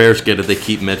 Like, If the Bears get it, they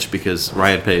keep Mitch because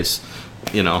Ryan Pace.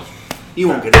 You know, you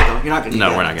won't get it though. You're not going to.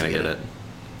 no, we're not gonna get it.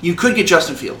 You could get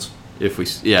Justin Fields. If we,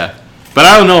 yeah, but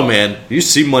I don't know, man. Did you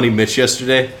see Money Mitch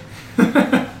yesterday?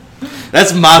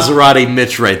 That's Maserati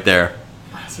Mitch right there.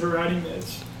 Maserati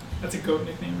Mitch. That's a GOAT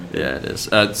nickname right there. Yeah, it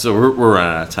is. So we're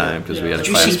running out of time because we Yeah. got a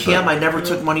Did you see class. Cam? I never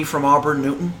took money from Auburn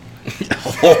Newton.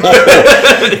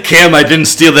 Cam, I didn't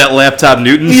steal that laptop,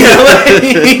 Newton. Yeah, like,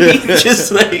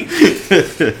 just like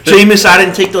Jameis, I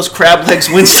didn't take those crab legs,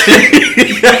 Winston.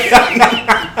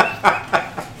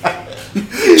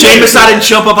 Jameis, I didn't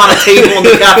jump up on a table in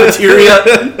the cafeteria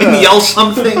and yell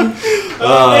something.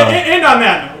 And on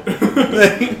that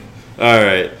note. All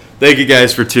right. Thank you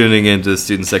guys for tuning in to the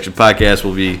Student Section Podcast.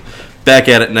 We'll be back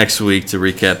at it next week to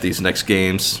recap these next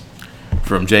games.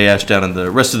 From Jay Ash down and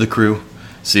the rest of the crew.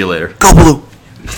 See you later. Go Blue.